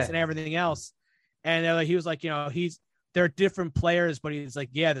movements and everything else. And he was like, they're different players, but he's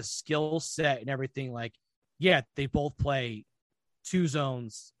like, the skill set and everything. Like, they both play two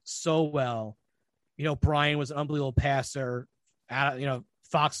zones so well. Brian was an unbelievable passer.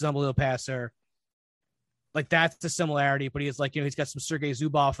 Fox is an unbelievable passer. Like that's the similarity, but he's like, he's got some Sergei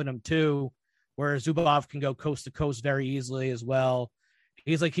Zubov in him too, where Zubov can go coast to coast very easily as well.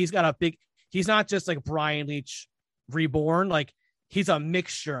 He's like, he's not just like Brian Leetch reborn. Like he's a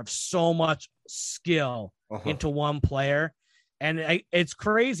mixture of so much skill into one player. And it's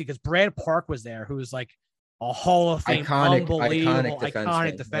crazy because Brad Park was there, who's like a Hall of Fame, unbelievable,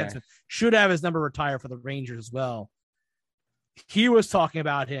 iconic defenseman. Yeah. Should have his number retired for the Rangers as well. He was talking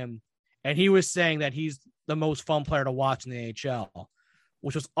about him, and he was saying that he's the most fun player to watch in the AHL,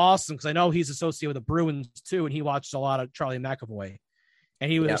 which was awesome because I know he's associated with the Bruins too, and he watched a lot of Charlie McAvoy.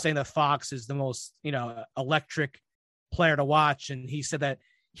 And he was saying that Fox is the most, electric player to watch. And he said that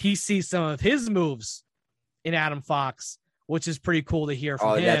he sees some of his moves in Adam Fox, which is pretty cool to hear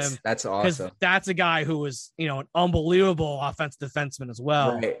from him. That's awesome. That's a guy who was, an unbelievable offensive defenseman as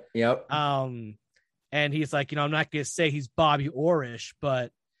well. Right. Yep. And he's like, I'm not going to say he's Bobby Orr-ish,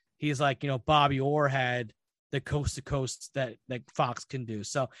 but he's like, Bobby Orr had the coast to coast that Fox can do.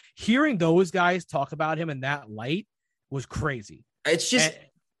 So hearing those guys talk about him in that light was crazy. It's just,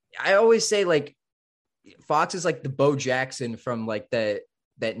 I always say like Fox is like the Bo Jackson from like that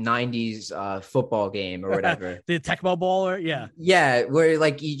 90s football game or whatever. The Tecmo baller. Yeah. Yeah. Where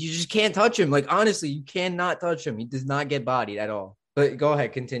like, you just can't touch him. Like, honestly, you cannot touch him. He does not get bodied at all. But go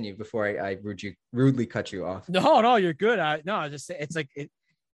ahead, continue before I rudely cut you off. No, you're good. I just say it's like,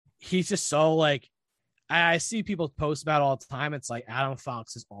 he's just so like, I see people post about it all the time. It's like Adam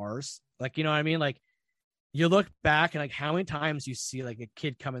Fox is ours. Like, you know what I mean? Like, you look back and like how many times you see like a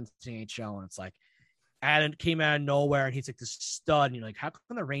kid come into the NHL and it's like Adam came out of nowhere and he's like this stud. And you're like, how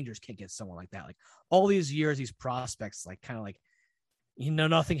come the Rangers can't get someone like that? Like all these years, these prospects, like kind of like,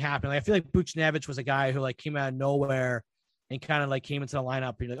 nothing happened. Like I feel like Buchnevich was a guy who like came out of nowhere and kind of like came into the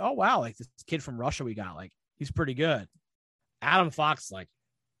lineup and you're like, oh wow, like this kid from Russia we got, like he's pretty good. Adam Fox, like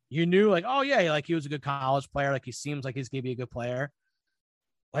you knew like, oh yeah, like he was a good college player. Like he seems like he's gonna be a good player.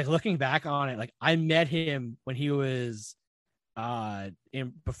 Like looking back on it, like I met him when he was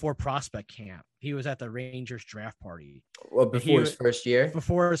before prospect camp. He was at the Rangers draft party. Well, before his first year?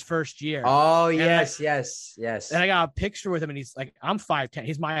 Before his first year. Oh, yes. And I got a picture with him and he's like, I'm 5'10".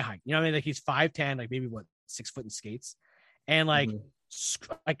 He's my height. You know what I mean? Like he's 5'10", like maybe 6 foot in skates. And like,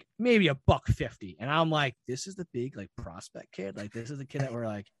 like maybe $150. And I'm like, this is the big like prospect kid. Like this is the kid that we're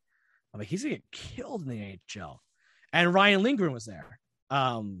like, I'm like, he's gonna get killed in the NHL. And Ryan Lindgren was there.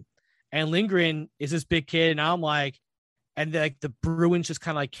 And Lindgren is this big kid, and I'm like, and like the Bruins just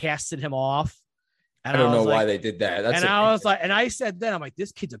kind of like casted him off. And I don't know why they did that. I was like, and I said then, I'm like,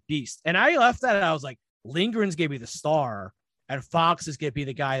 this kid's a beast. And I left that, and I was like, Lindgren's gonna be the star, and Fox is gonna be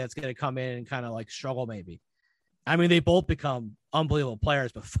the guy that's gonna come in and kind of like struggle maybe. I mean, they both become unbelievable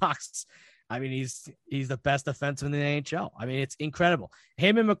players, but Fox, I mean, he's the best defenseman in the NHL. I mean, it's incredible.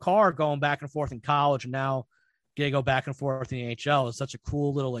 Him and McCarr going back and forth in college, and now gonna go back and forth in the NHL is such a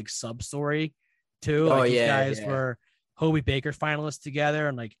cool little like sub story too. Like these guys were Hobie Baker finalists together,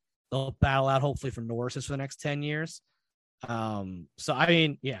 and like they'll battle out hopefully for Norris for the next 10 years. So I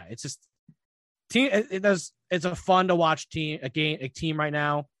mean, yeah, it's just team. It's a fun to watch a team right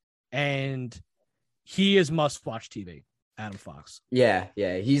now, and he is must watch TV. Adam Fox. Yeah.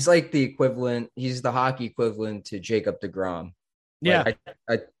 He's like the equivalent. He's the hockey equivalent to Jacob deGrom. Yeah.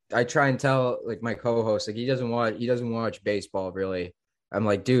 Like, I try and tell like my co-host, like he doesn't watch baseball really. I'm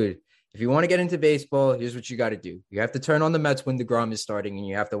like, dude, if you want to get into baseball, here's what you got to do. You have to turn on the Mets when deGrom is starting, and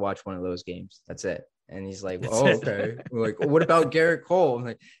you have to watch one of those games. That's it. And he's like, well, okay. We're like, well, what about Garrett Cole? I'm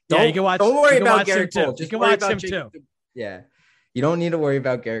like, don't worry about Garrett Cole. Just watch him too. Yeah. You don't need to worry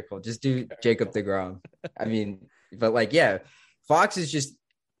about Garrett Cole. Just do Jacob deGrom. I mean, but like, yeah, Fox is just,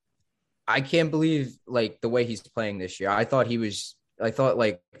 I can't believe like the way he's playing this year. I thought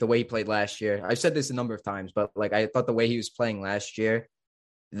like the way he played last year, I've said this a number of times, but like, I thought the way he was playing last year,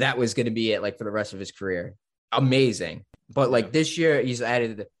 that was going to be it like for the rest of his career. Amazing. But like this year, he's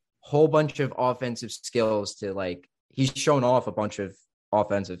added a whole bunch of offensive skills to like, he's shown off a bunch of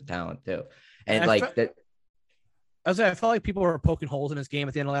offensive talent too. And like that. I felt like people were poking holes in his game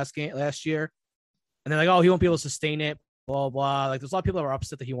at the end of last year. And they're like, oh, he won't be able to sustain it, blah, blah. Like there's a lot of people that were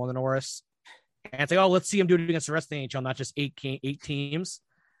upset that he won the Norris. And it's like, oh, let's see him do it against the rest of the NHL, not just eight teams.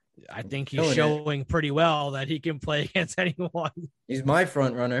 I think he's showing pretty well that he can play against anyone. He's my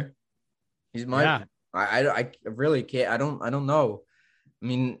front runner. He's my. Yeah. I really can't. I don't know. I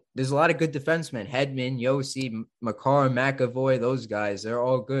mean, there's a lot of good defensemen. Hedman, Yossi, McCarr, McAvoy. Those guys, they're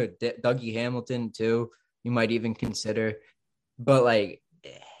all good. Dougie Hamilton too. You might even consider, but like,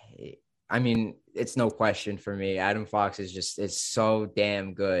 I mean, it's no question for me. Adam Fox is so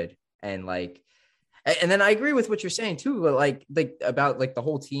damn good, and like. And then I agree with what you're saying too, but like about like the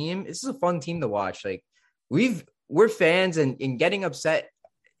whole team. This is a fun team to watch. Like we're fans and getting upset.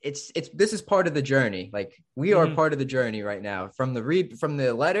 This is part of the journey. Like we are part of the journey right now. From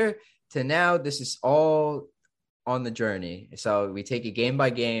the letter to now, this is all on the journey. So we take it game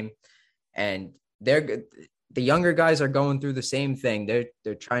by game, and the younger guys are going through the same thing.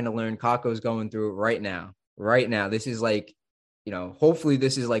 They're trying to learn. Kako's going through it right now. Right now, this is like, hopefully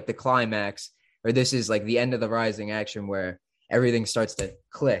this is like the climax, or this is like the end of the rising action where everything starts to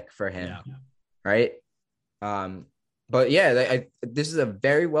click for him. Yeah. Right. But yeah, this is a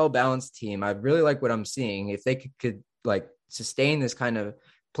very well balanced team. I really like what I'm seeing. If they could like sustain this kind of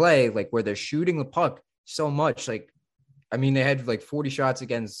play, like where they're shooting the puck so much, like, I mean, they had like 40 shots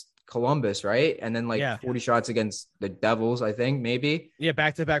against Columbus, right? And then 40 shots against the Devils, I think, maybe. Yeah,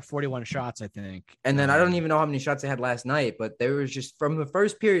 back-to-back 41 shots, I think. And then I don't even know how many shots they had last night, but there was just from the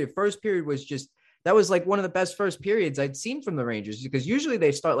first period was just, that was like one of the best first periods I'd seen from the Rangers, because usually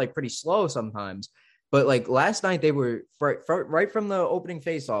they start like pretty slow sometimes. But like last night, they were right from the opening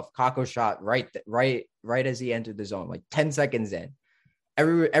faceoff. Kakko shot right as he entered the zone, like 10 seconds in.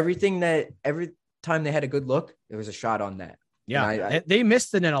 Every time they had a good look, there was a shot on that. Yeah, they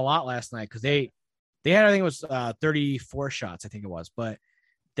missed the net a lot last night because they had, I think it was 34 shots, I think it was, but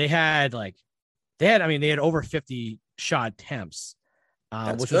they had over 50 shot attempts,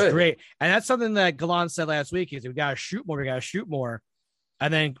 which was great. And that's something that Gallant said last week is we got to shoot more.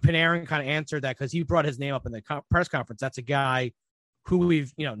 And then Panarin kind of answered that because he brought his name up in the press conference. That's a guy who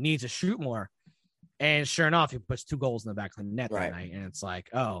we've, needs to shoot more. And sure enough, he puts 2 goals in the back of the net that night. And it's like,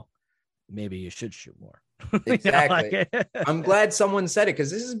 oh, maybe you should shoot more. Exactly. I'm glad someone said it,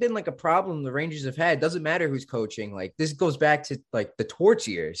 because this has been like a problem the Rangers have had. Doesn't matter who's coaching. Like, this goes back to like the Torts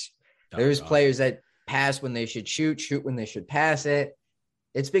years. There's players that pass when they should shoot when they should pass it.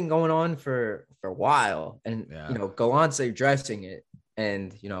 It's been going on for a while. And, Gallant's addressing it.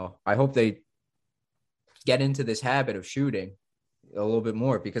 And, I hope they get into this habit of shooting a little bit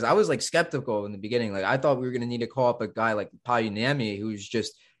more, because I was like skeptical in the beginning. Like, I thought we were going to need to call up a guy like Payuniemi, who's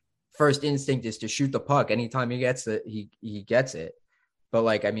just first instinct is to shoot the puck. Anytime he gets it, he gets it. But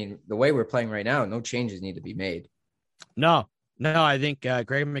like, I mean, the way we're playing right now, no changes need to be made. No, I think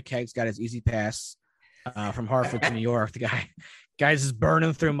Greg McKegg's got his easy pass from Hartford to New York. The guy's just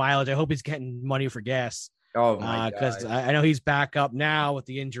burning through mileage. I hope he's getting money for gas. Oh my God. Because I know he's back up now with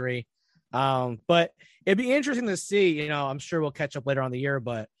the injury. But it'd be interesting to see, I'm sure we'll catch up later on the year,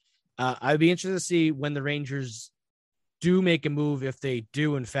 but I'd be interested to see when the Rangers do make a move, if they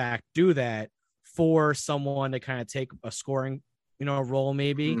do in fact do that, for someone to kind of take a scoring, role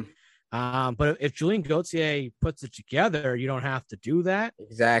maybe. Mm-hmm. But if Julien Gauthier puts it together, you don't have to do that.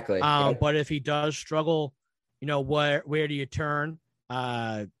 Exactly. But if he does struggle, where do you turn?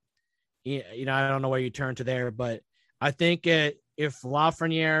 I don't know where you turn to there, but I think if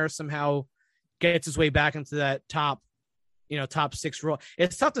Lafreniere somehow gets his way back into that top 6 role,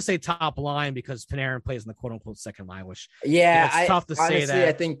 it's tough to say top line because Panarin plays in the quote unquote second line, which it's tough to say that.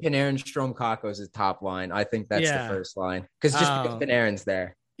 I think Panarin, Strome, Kakko is his top line. I think that's the first line because Panarin's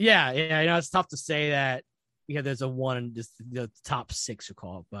there. Yeah. It's tough to say that. There's a one, just the top 6 you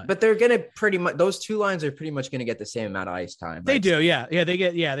call it, but they're gonna pretty much, those 2 lines are pretty much gonna get the same amount of ice time. They do,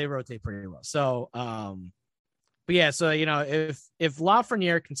 they rotate pretty well. So, but yeah, so if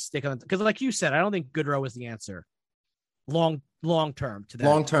Lafreniere can stick on, because like you said, I don't think Goodrow is the answer long term to that.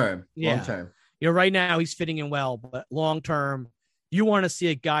 Long term. Right now he's fitting in well, but long term, you want to see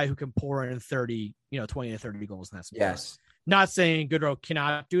a guy who can pour in 30, 20 to 30 goals in that sport. Yes. Not saying Goodrow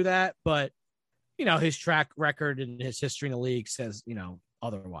cannot do that, but his track record and his history in the league says,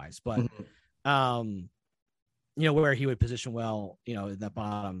 otherwise, but, where he would position well, in that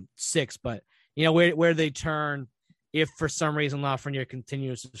bottom 6, but, where they turn, if for some reason Lafreniere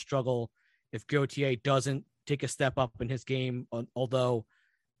continues to struggle, if Gauthier doesn't take a step up in his game, although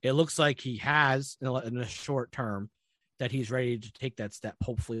it looks like he has in the short term that he's ready to take that step,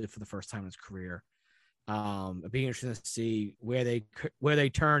 hopefully for the first time in his career. It'd be interesting to see where they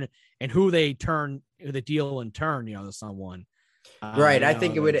turn and who they deal and turn, to someone. Right. I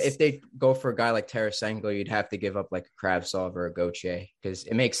think it would, if they go for a guy like Tarasenko, you'd have to give up like a Kravtsov or a Gauthier, because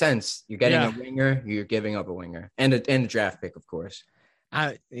it makes sense. You're getting a winger, you're giving up a winger and a draft pick, of course.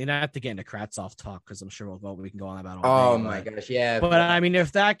 I have to get into Kravtsov talk because I'm sure we can go on about all day. My gosh, yeah. But I mean,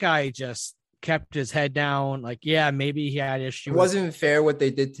 if that guy just kept his head down, maybe he had issues. It wasn't fair what they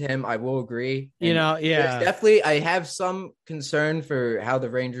did to him. I will agree. Definitely. I have some concern for how the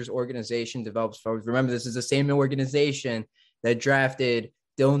Rangers organization develops forward. Remember, this is the same organization that drafted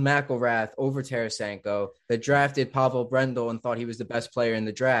Dylan McIlrath over Tarasenko, that drafted Pavel Brendel and thought he was the best player in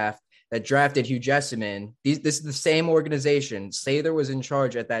the draft, that drafted Hugh Jessamine. This is the same organization. Sather was in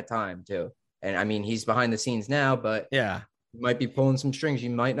charge at that time too. And I mean, he's behind the scenes now, but he might be pulling some strings. You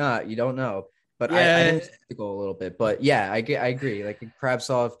might not. You don't know. But I am skeptical a little bit. But yeah, I agree. Like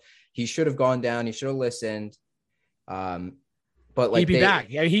Kravtsov, he should have gone down. He should have listened. But like he'd be back.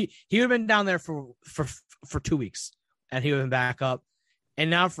 Yeah, he would have been down there for 2 weeks, and he would have been back up. And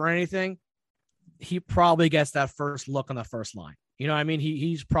now for anything, he probably gets that first look on the first line. You know what I mean?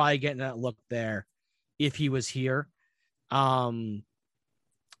 He's probably getting that look there if he was here.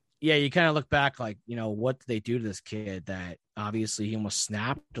 Yeah, you kind of look back like, what did they do to this kid that obviously he almost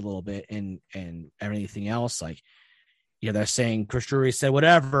snapped a little bit and everything else. Like, they're saying Chris Drury said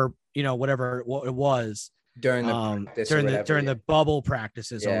whatever it was during the bubble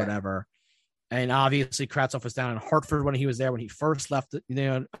practices or whatever. And obviously Kravtsov was down in Hartford when he was there, when he first left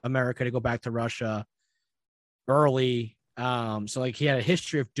America to go back to Russia early. So like he had a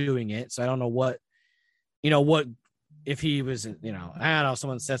history of doing it. So I don't know what if he was, I don't know,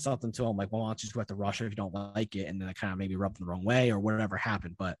 someone said something to him like, well, why don't you just go back to Russia if you don't like it? And then it kind of maybe rubbed him the wrong way or whatever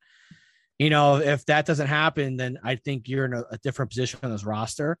happened. But, if that doesn't happen, then I think you're in a different position on this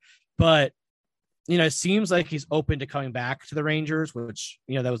roster. But, it seems like he's open to coming back to the Rangers, which,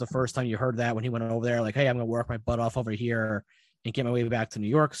 that was the first time you heard that when he went over there, like, hey, I'm going to work my butt off over here and get my way back to New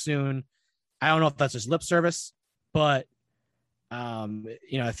York soon. I don't know if that's just lip service, but,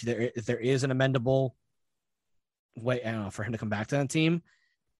 if there is an amendable way, I don't know, for him to come back to that team.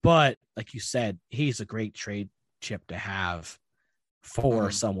 But like you said, he's a great trade chip to have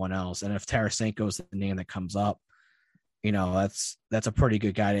for someone else. And if Tarasenko is the name that comes up, that's a pretty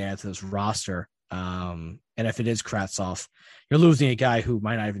good guy to add to this roster. And if it is Kravtsov, you're losing a guy who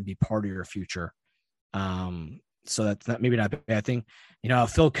might not even be part of your future. So that's maybe not a bad thing.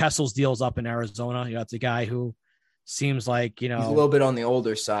 Phil Kessel's deal's up in Arizona. It's a guy who seems like, he's a little bit on the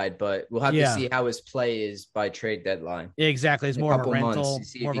older side, but we'll have to see how his play is by trade deadline. Yeah, exactly. He's more of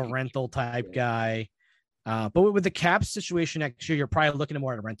a rental type guy. But with the cap situation next year, you're probably looking at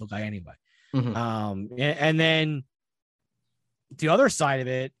more at a rental guy anyway. Mm-hmm. And then the other side of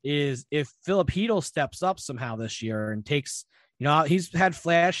it is if Philip Hedl steps up somehow this year and takes, he's had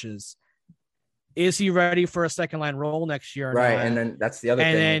flashes. Is he ready for a second line role next year? Right. And then that's the other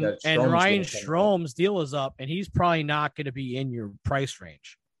thing. And Ryan Strom's deal is up, and he's probably not going to be in your price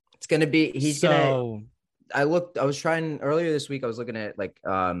range. It's going to be, I was trying earlier this week. I was looking at like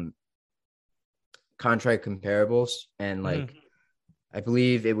contract comparables, and like, I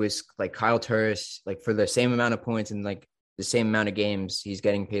believe it was like Kyle Turris, like for the same amount of points and like the same amount of games, he's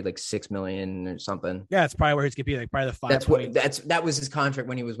getting paid like $6 million or something. Yeah, it's probably where he's gonna be, like probably the 5. That was his contract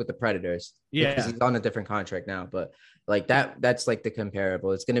when he was with the Predators. Yeah, because he's on a different contract now. But like that's like the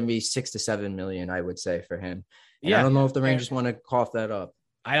comparable. It's gonna be $6 to $7 million, I would say, for him. And I don't know if the Rangers want to cough that up.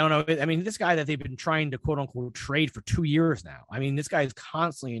 I don't know. I mean, this guy that they've been trying to quote unquote trade for 2 years now. I mean, this guy is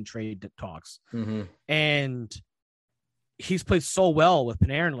constantly in trade talks, and he's played so well with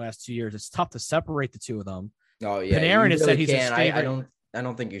Panarin the last 2 years. It's tough to separate the two of them. Oh yeah, Panarin has said he's his favorite. I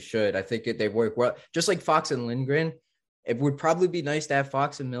don't think you should. I think they work well. Just like Fox and Lindgren, it would probably be nice to have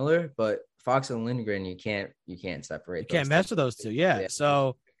Fox and Miller, but Fox and Lindgren, you can't separate. You can't mess with those two. Yeah.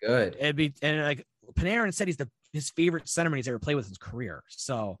 So good. It'd be, and like Panarin said, he's his favorite centerman he's ever played with in his career.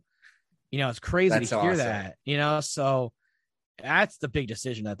 So, it's crazy to hear that. So that's the big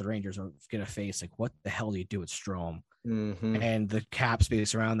decision that the Rangers are going to face. Like, what the hell do you do with Strome? And the cap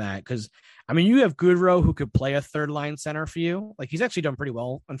space around that, because I mean, you have Goodrow who could play a third line center for you. Like, he's actually done pretty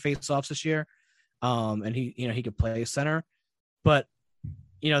well on faceoffs this year, and he could play center, but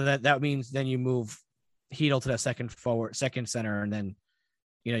that means then you move Hedl to that second center, and then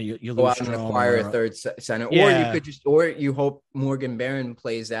you go lose out and acquire a third center, or you could you hope Morgan Barron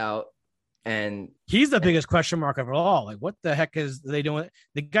plays out. And he's the biggest question mark of it all. Like, what the heck is they doing?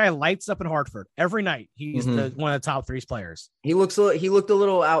 The guy lights up in Hartford every night. He's one of the top 3 players. He looked a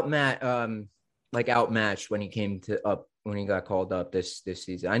little outmatched when he when he got called up this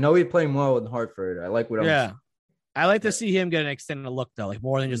season. I know he's playing well in Hartford. I like what I'm seeing. I like to see him get an extended look though, like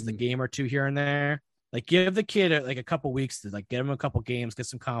more than just the game or two here and there. Like, give the kid a couple weeks to like get him a couple games, get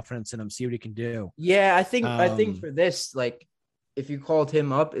some confidence in him, see what he can do. Yeah, I think for this, like, if you called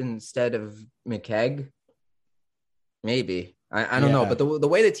him up instead of McKegg, maybe. I don't know, but the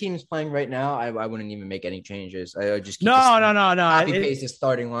way the team's playing right now, I wouldn't even make any changes. I would just keep copy paste the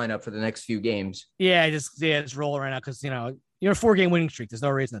starting lineup for the next few games. Yeah, just roll right now because you're a 4-game winning streak. There's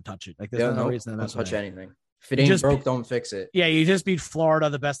no reason to touch it. Like, there's no reason to touch anything. If it ain't broke, don't fix it. Yeah, you just beat Florida,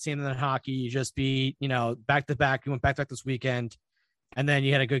 the best team in hockey. You just beat back to back. You went back to back this weekend, and then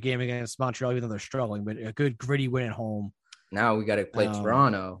you had a good game against Montreal, even though they're struggling, but a good gritty win at home. Now we got to play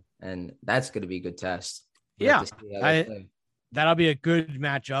Toronto, and that's going to be a good test. That'll be a good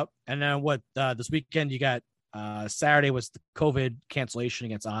matchup. And then this weekend you got Saturday was the COVID cancellation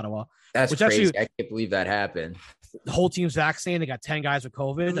against Ottawa. That's crazy. Actually, I can't believe that happened. The whole team's vaccinated. They got 10 guys with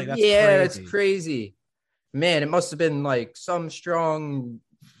COVID. Like, that's crazy. That's crazy. Man, it must have been like some strong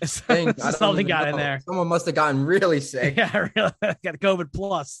thing. Something got in there. Someone must have gotten really sick. Yeah, really got COVID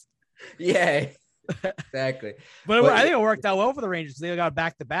plus. Yeah, exactly. But I think it worked out well for the Rangers. They got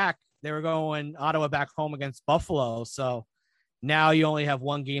back to back. They were going Ottawa back home against Buffalo. So now you only have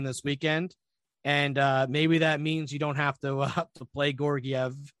one game this weekend. And maybe that means you don't have to play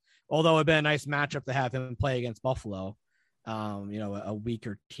Georgiev, although it'd been a nice matchup to have him play against Buffalo. A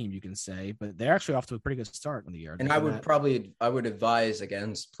weaker team, you can say, but they're actually off to a pretty good start in the year. And I would advise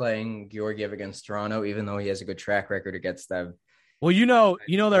against playing Georgiev against Toronto, even though he has a good track record against them. Well,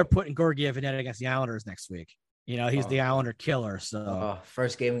 they're putting Georgiev in net against the Islanders next week. He's the Islander killer. So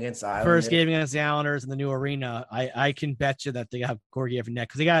first game against the Islanders. The Islanders in the new arena. I can bet you that they have Georgiev in net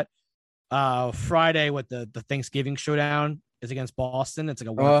because they got Friday with the Thanksgiving showdown is against Boston. It's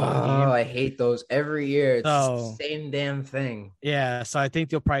like a game. I hate those every year. It's the same damn thing. Yeah, so I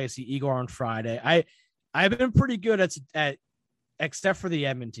think you'll probably see Igor on Friday. I've been pretty good at except for the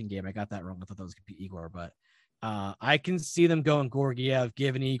Edmonton game. I got that wrong. I thought those could be Igor, but I can see them going Georgiev,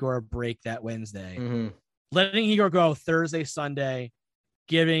 giving Igor a break that Wednesday, letting Igor go Thursday, Sunday,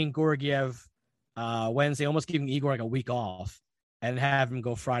 giving Georgiev Wednesday, almost giving Igor like a week off, and have him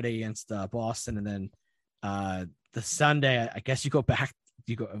go Friday against Boston, and then the Sunday, I guess you go back.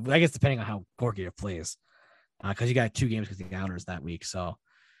 I guess depending on how Georgiev plays, because you got 2 games with the Islanders that week. So,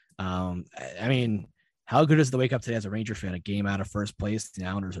 I mean, how good is it to wake up today as a Ranger fan, a game out of first place? The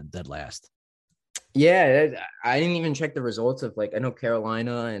Islanders are dead last. Yeah, I didn't even check the results of I know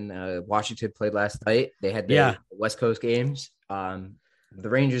Carolina and Washington played last night. They had the West Coast games. The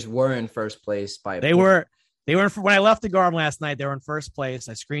Rangers were in first place They were when I left the Garden last night. They were in first place.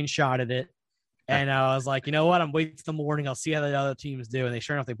 I screenshotted it. And I was like, you know what? I'm waiting till the morning. I'll see how the other teams do. And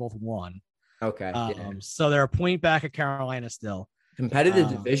sure enough, they both won. Okay. So they're a point back at Carolina still. Competitive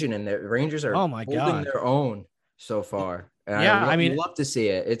division, and the Rangers are holding their own so far. And I love to see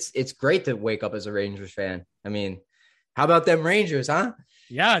it. It's great to wake up as a Rangers fan. I mean, how about them Rangers, huh?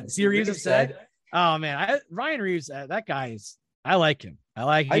 Yeah. See, Reeves said, oh man, Ryan Reeves, that guy's. I like him.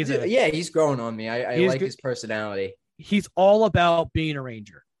 He's growing on me. I like his personality. He's all about being a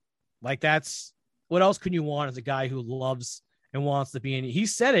Ranger. That's. What else can you want as a guy who loves and wants to be in? He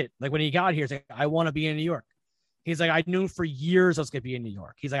said it when he got here. He's like, I want to be in New York. He's like, I knew for years I was going to be in New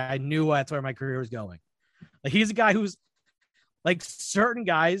York. He's like, I knew that's where my career was going. He's a guy who's certain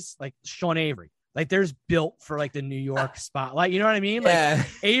guys like Sean Avery. There's built for the New York spot. You know what I mean? Yeah.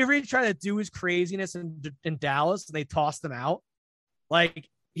 Avery tried to do his craziness in Dallas and they tossed him out.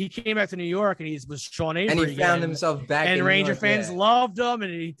 He came back to New York and he was Sean Avery. And he found himself back and in Ranger New York, fans loved him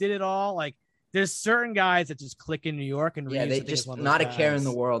and he did it all. There's certain guys that just click in New York and they just not a care in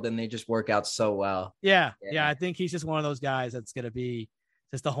the world and they just work out so well. Yeah. I think he's just one of those guys that's going to be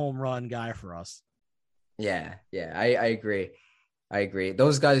just a home run guy for us. Yeah. I agree.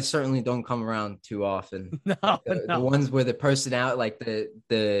 Those guys certainly don't come around too often. The ones where the personality,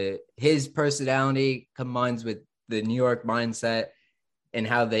 his personality combines with the New York mindset and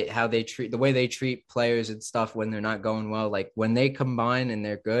how they treat the way they treat players and stuff when they're not going well. When they combine and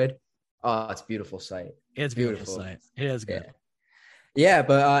they're good. Oh, it's a beautiful sight. It's beautiful sight. It is good. Yeah.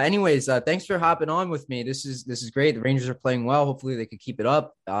 But anyways, thanks for hopping on with me. This is great. The Rangers are playing well. Hopefully they could keep it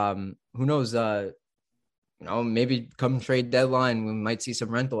up. Who knows? Maybe come trade deadline, we might see some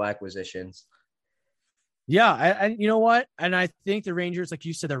rental acquisitions. Yeah. And you know what? And I think the Rangers, like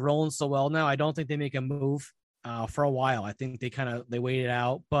you said, they're rolling so well now. I don't think they make a move for a while. I think they wait it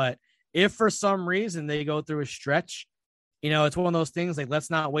out. But if for some reason they go through a stretch, it's one of those things let's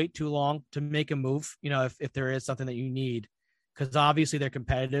not wait too long to make a move, if there is something that you need, because obviously they're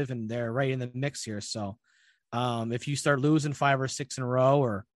competitive and they're right in the mix here. So if you start losing 5 or 6 in a row,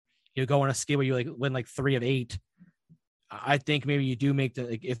 or you go on a skid where you win 3 of 8, I think maybe you do make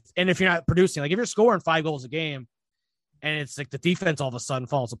if you're not producing, if you're scoring 5 goals a game and it's the defense all of a sudden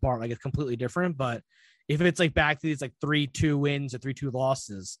falls apart, it's completely different. But if it's back to these 3-2 wins or 3-2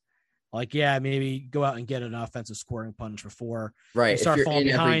 losses, maybe go out and get an offensive scoring punch before you start if you're falling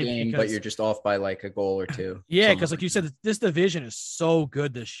in behind every game, but you're just off by a goal or 2. Yeah, because you said, this division is so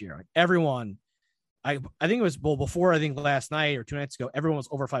good this year. Everyone, I think it was before, I think last night or 2 nights ago, everyone was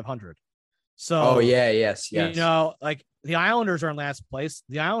over 500. So yes. The Islanders are in last place.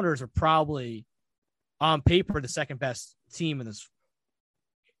 The Islanders are probably on paper the second best team in this.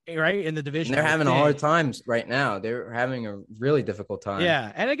 Right in the division. And they're having a hard time right now. They're having a really difficult time.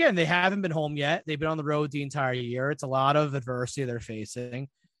 Yeah. And again, they haven't been home yet. They've been on the road the entire year. It's a lot of adversity they're facing.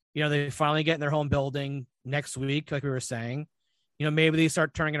 They finally get in their home building next week, like we were saying. Maybe they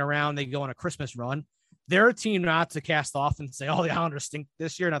start turning it around. They go on a Christmas run. They're a team not to cast off and say, oh, the Islanders stink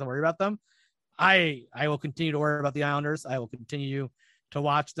this year, not to worry about them. I will continue to worry about the Islanders. I will continue to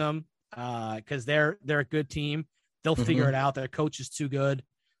watch them because they're a good team. They'll figure it out. Their coach is too good.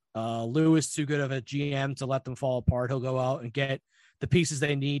 Lou is too good of a GM to let them fall apart. He'll go out and get the pieces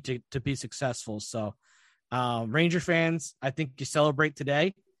they need to be successful. So Ranger fans, I think you celebrate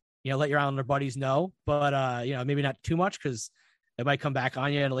today. Let your Islander buddies know, but maybe not too much because it might come back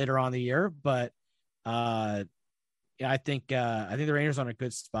on you later on in the year. But I think the Rangers are on a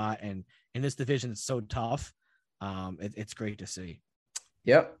good spot, and in this division, it's so tough. It's great to see.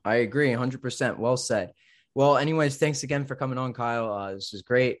 Yep, I agree 100%. Well said. Well, anyways, thanks again for coming on, Kyle. This is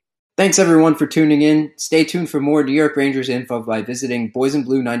great. Thanks, everyone, for tuning in. Stay tuned for more New York Rangers info by visiting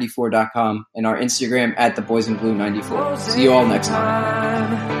boysandblue94.com and our Instagram at theboysandblue94. See you all next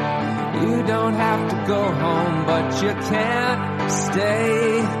time. You don't have to go home, but you can't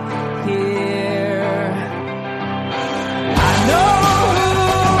stay.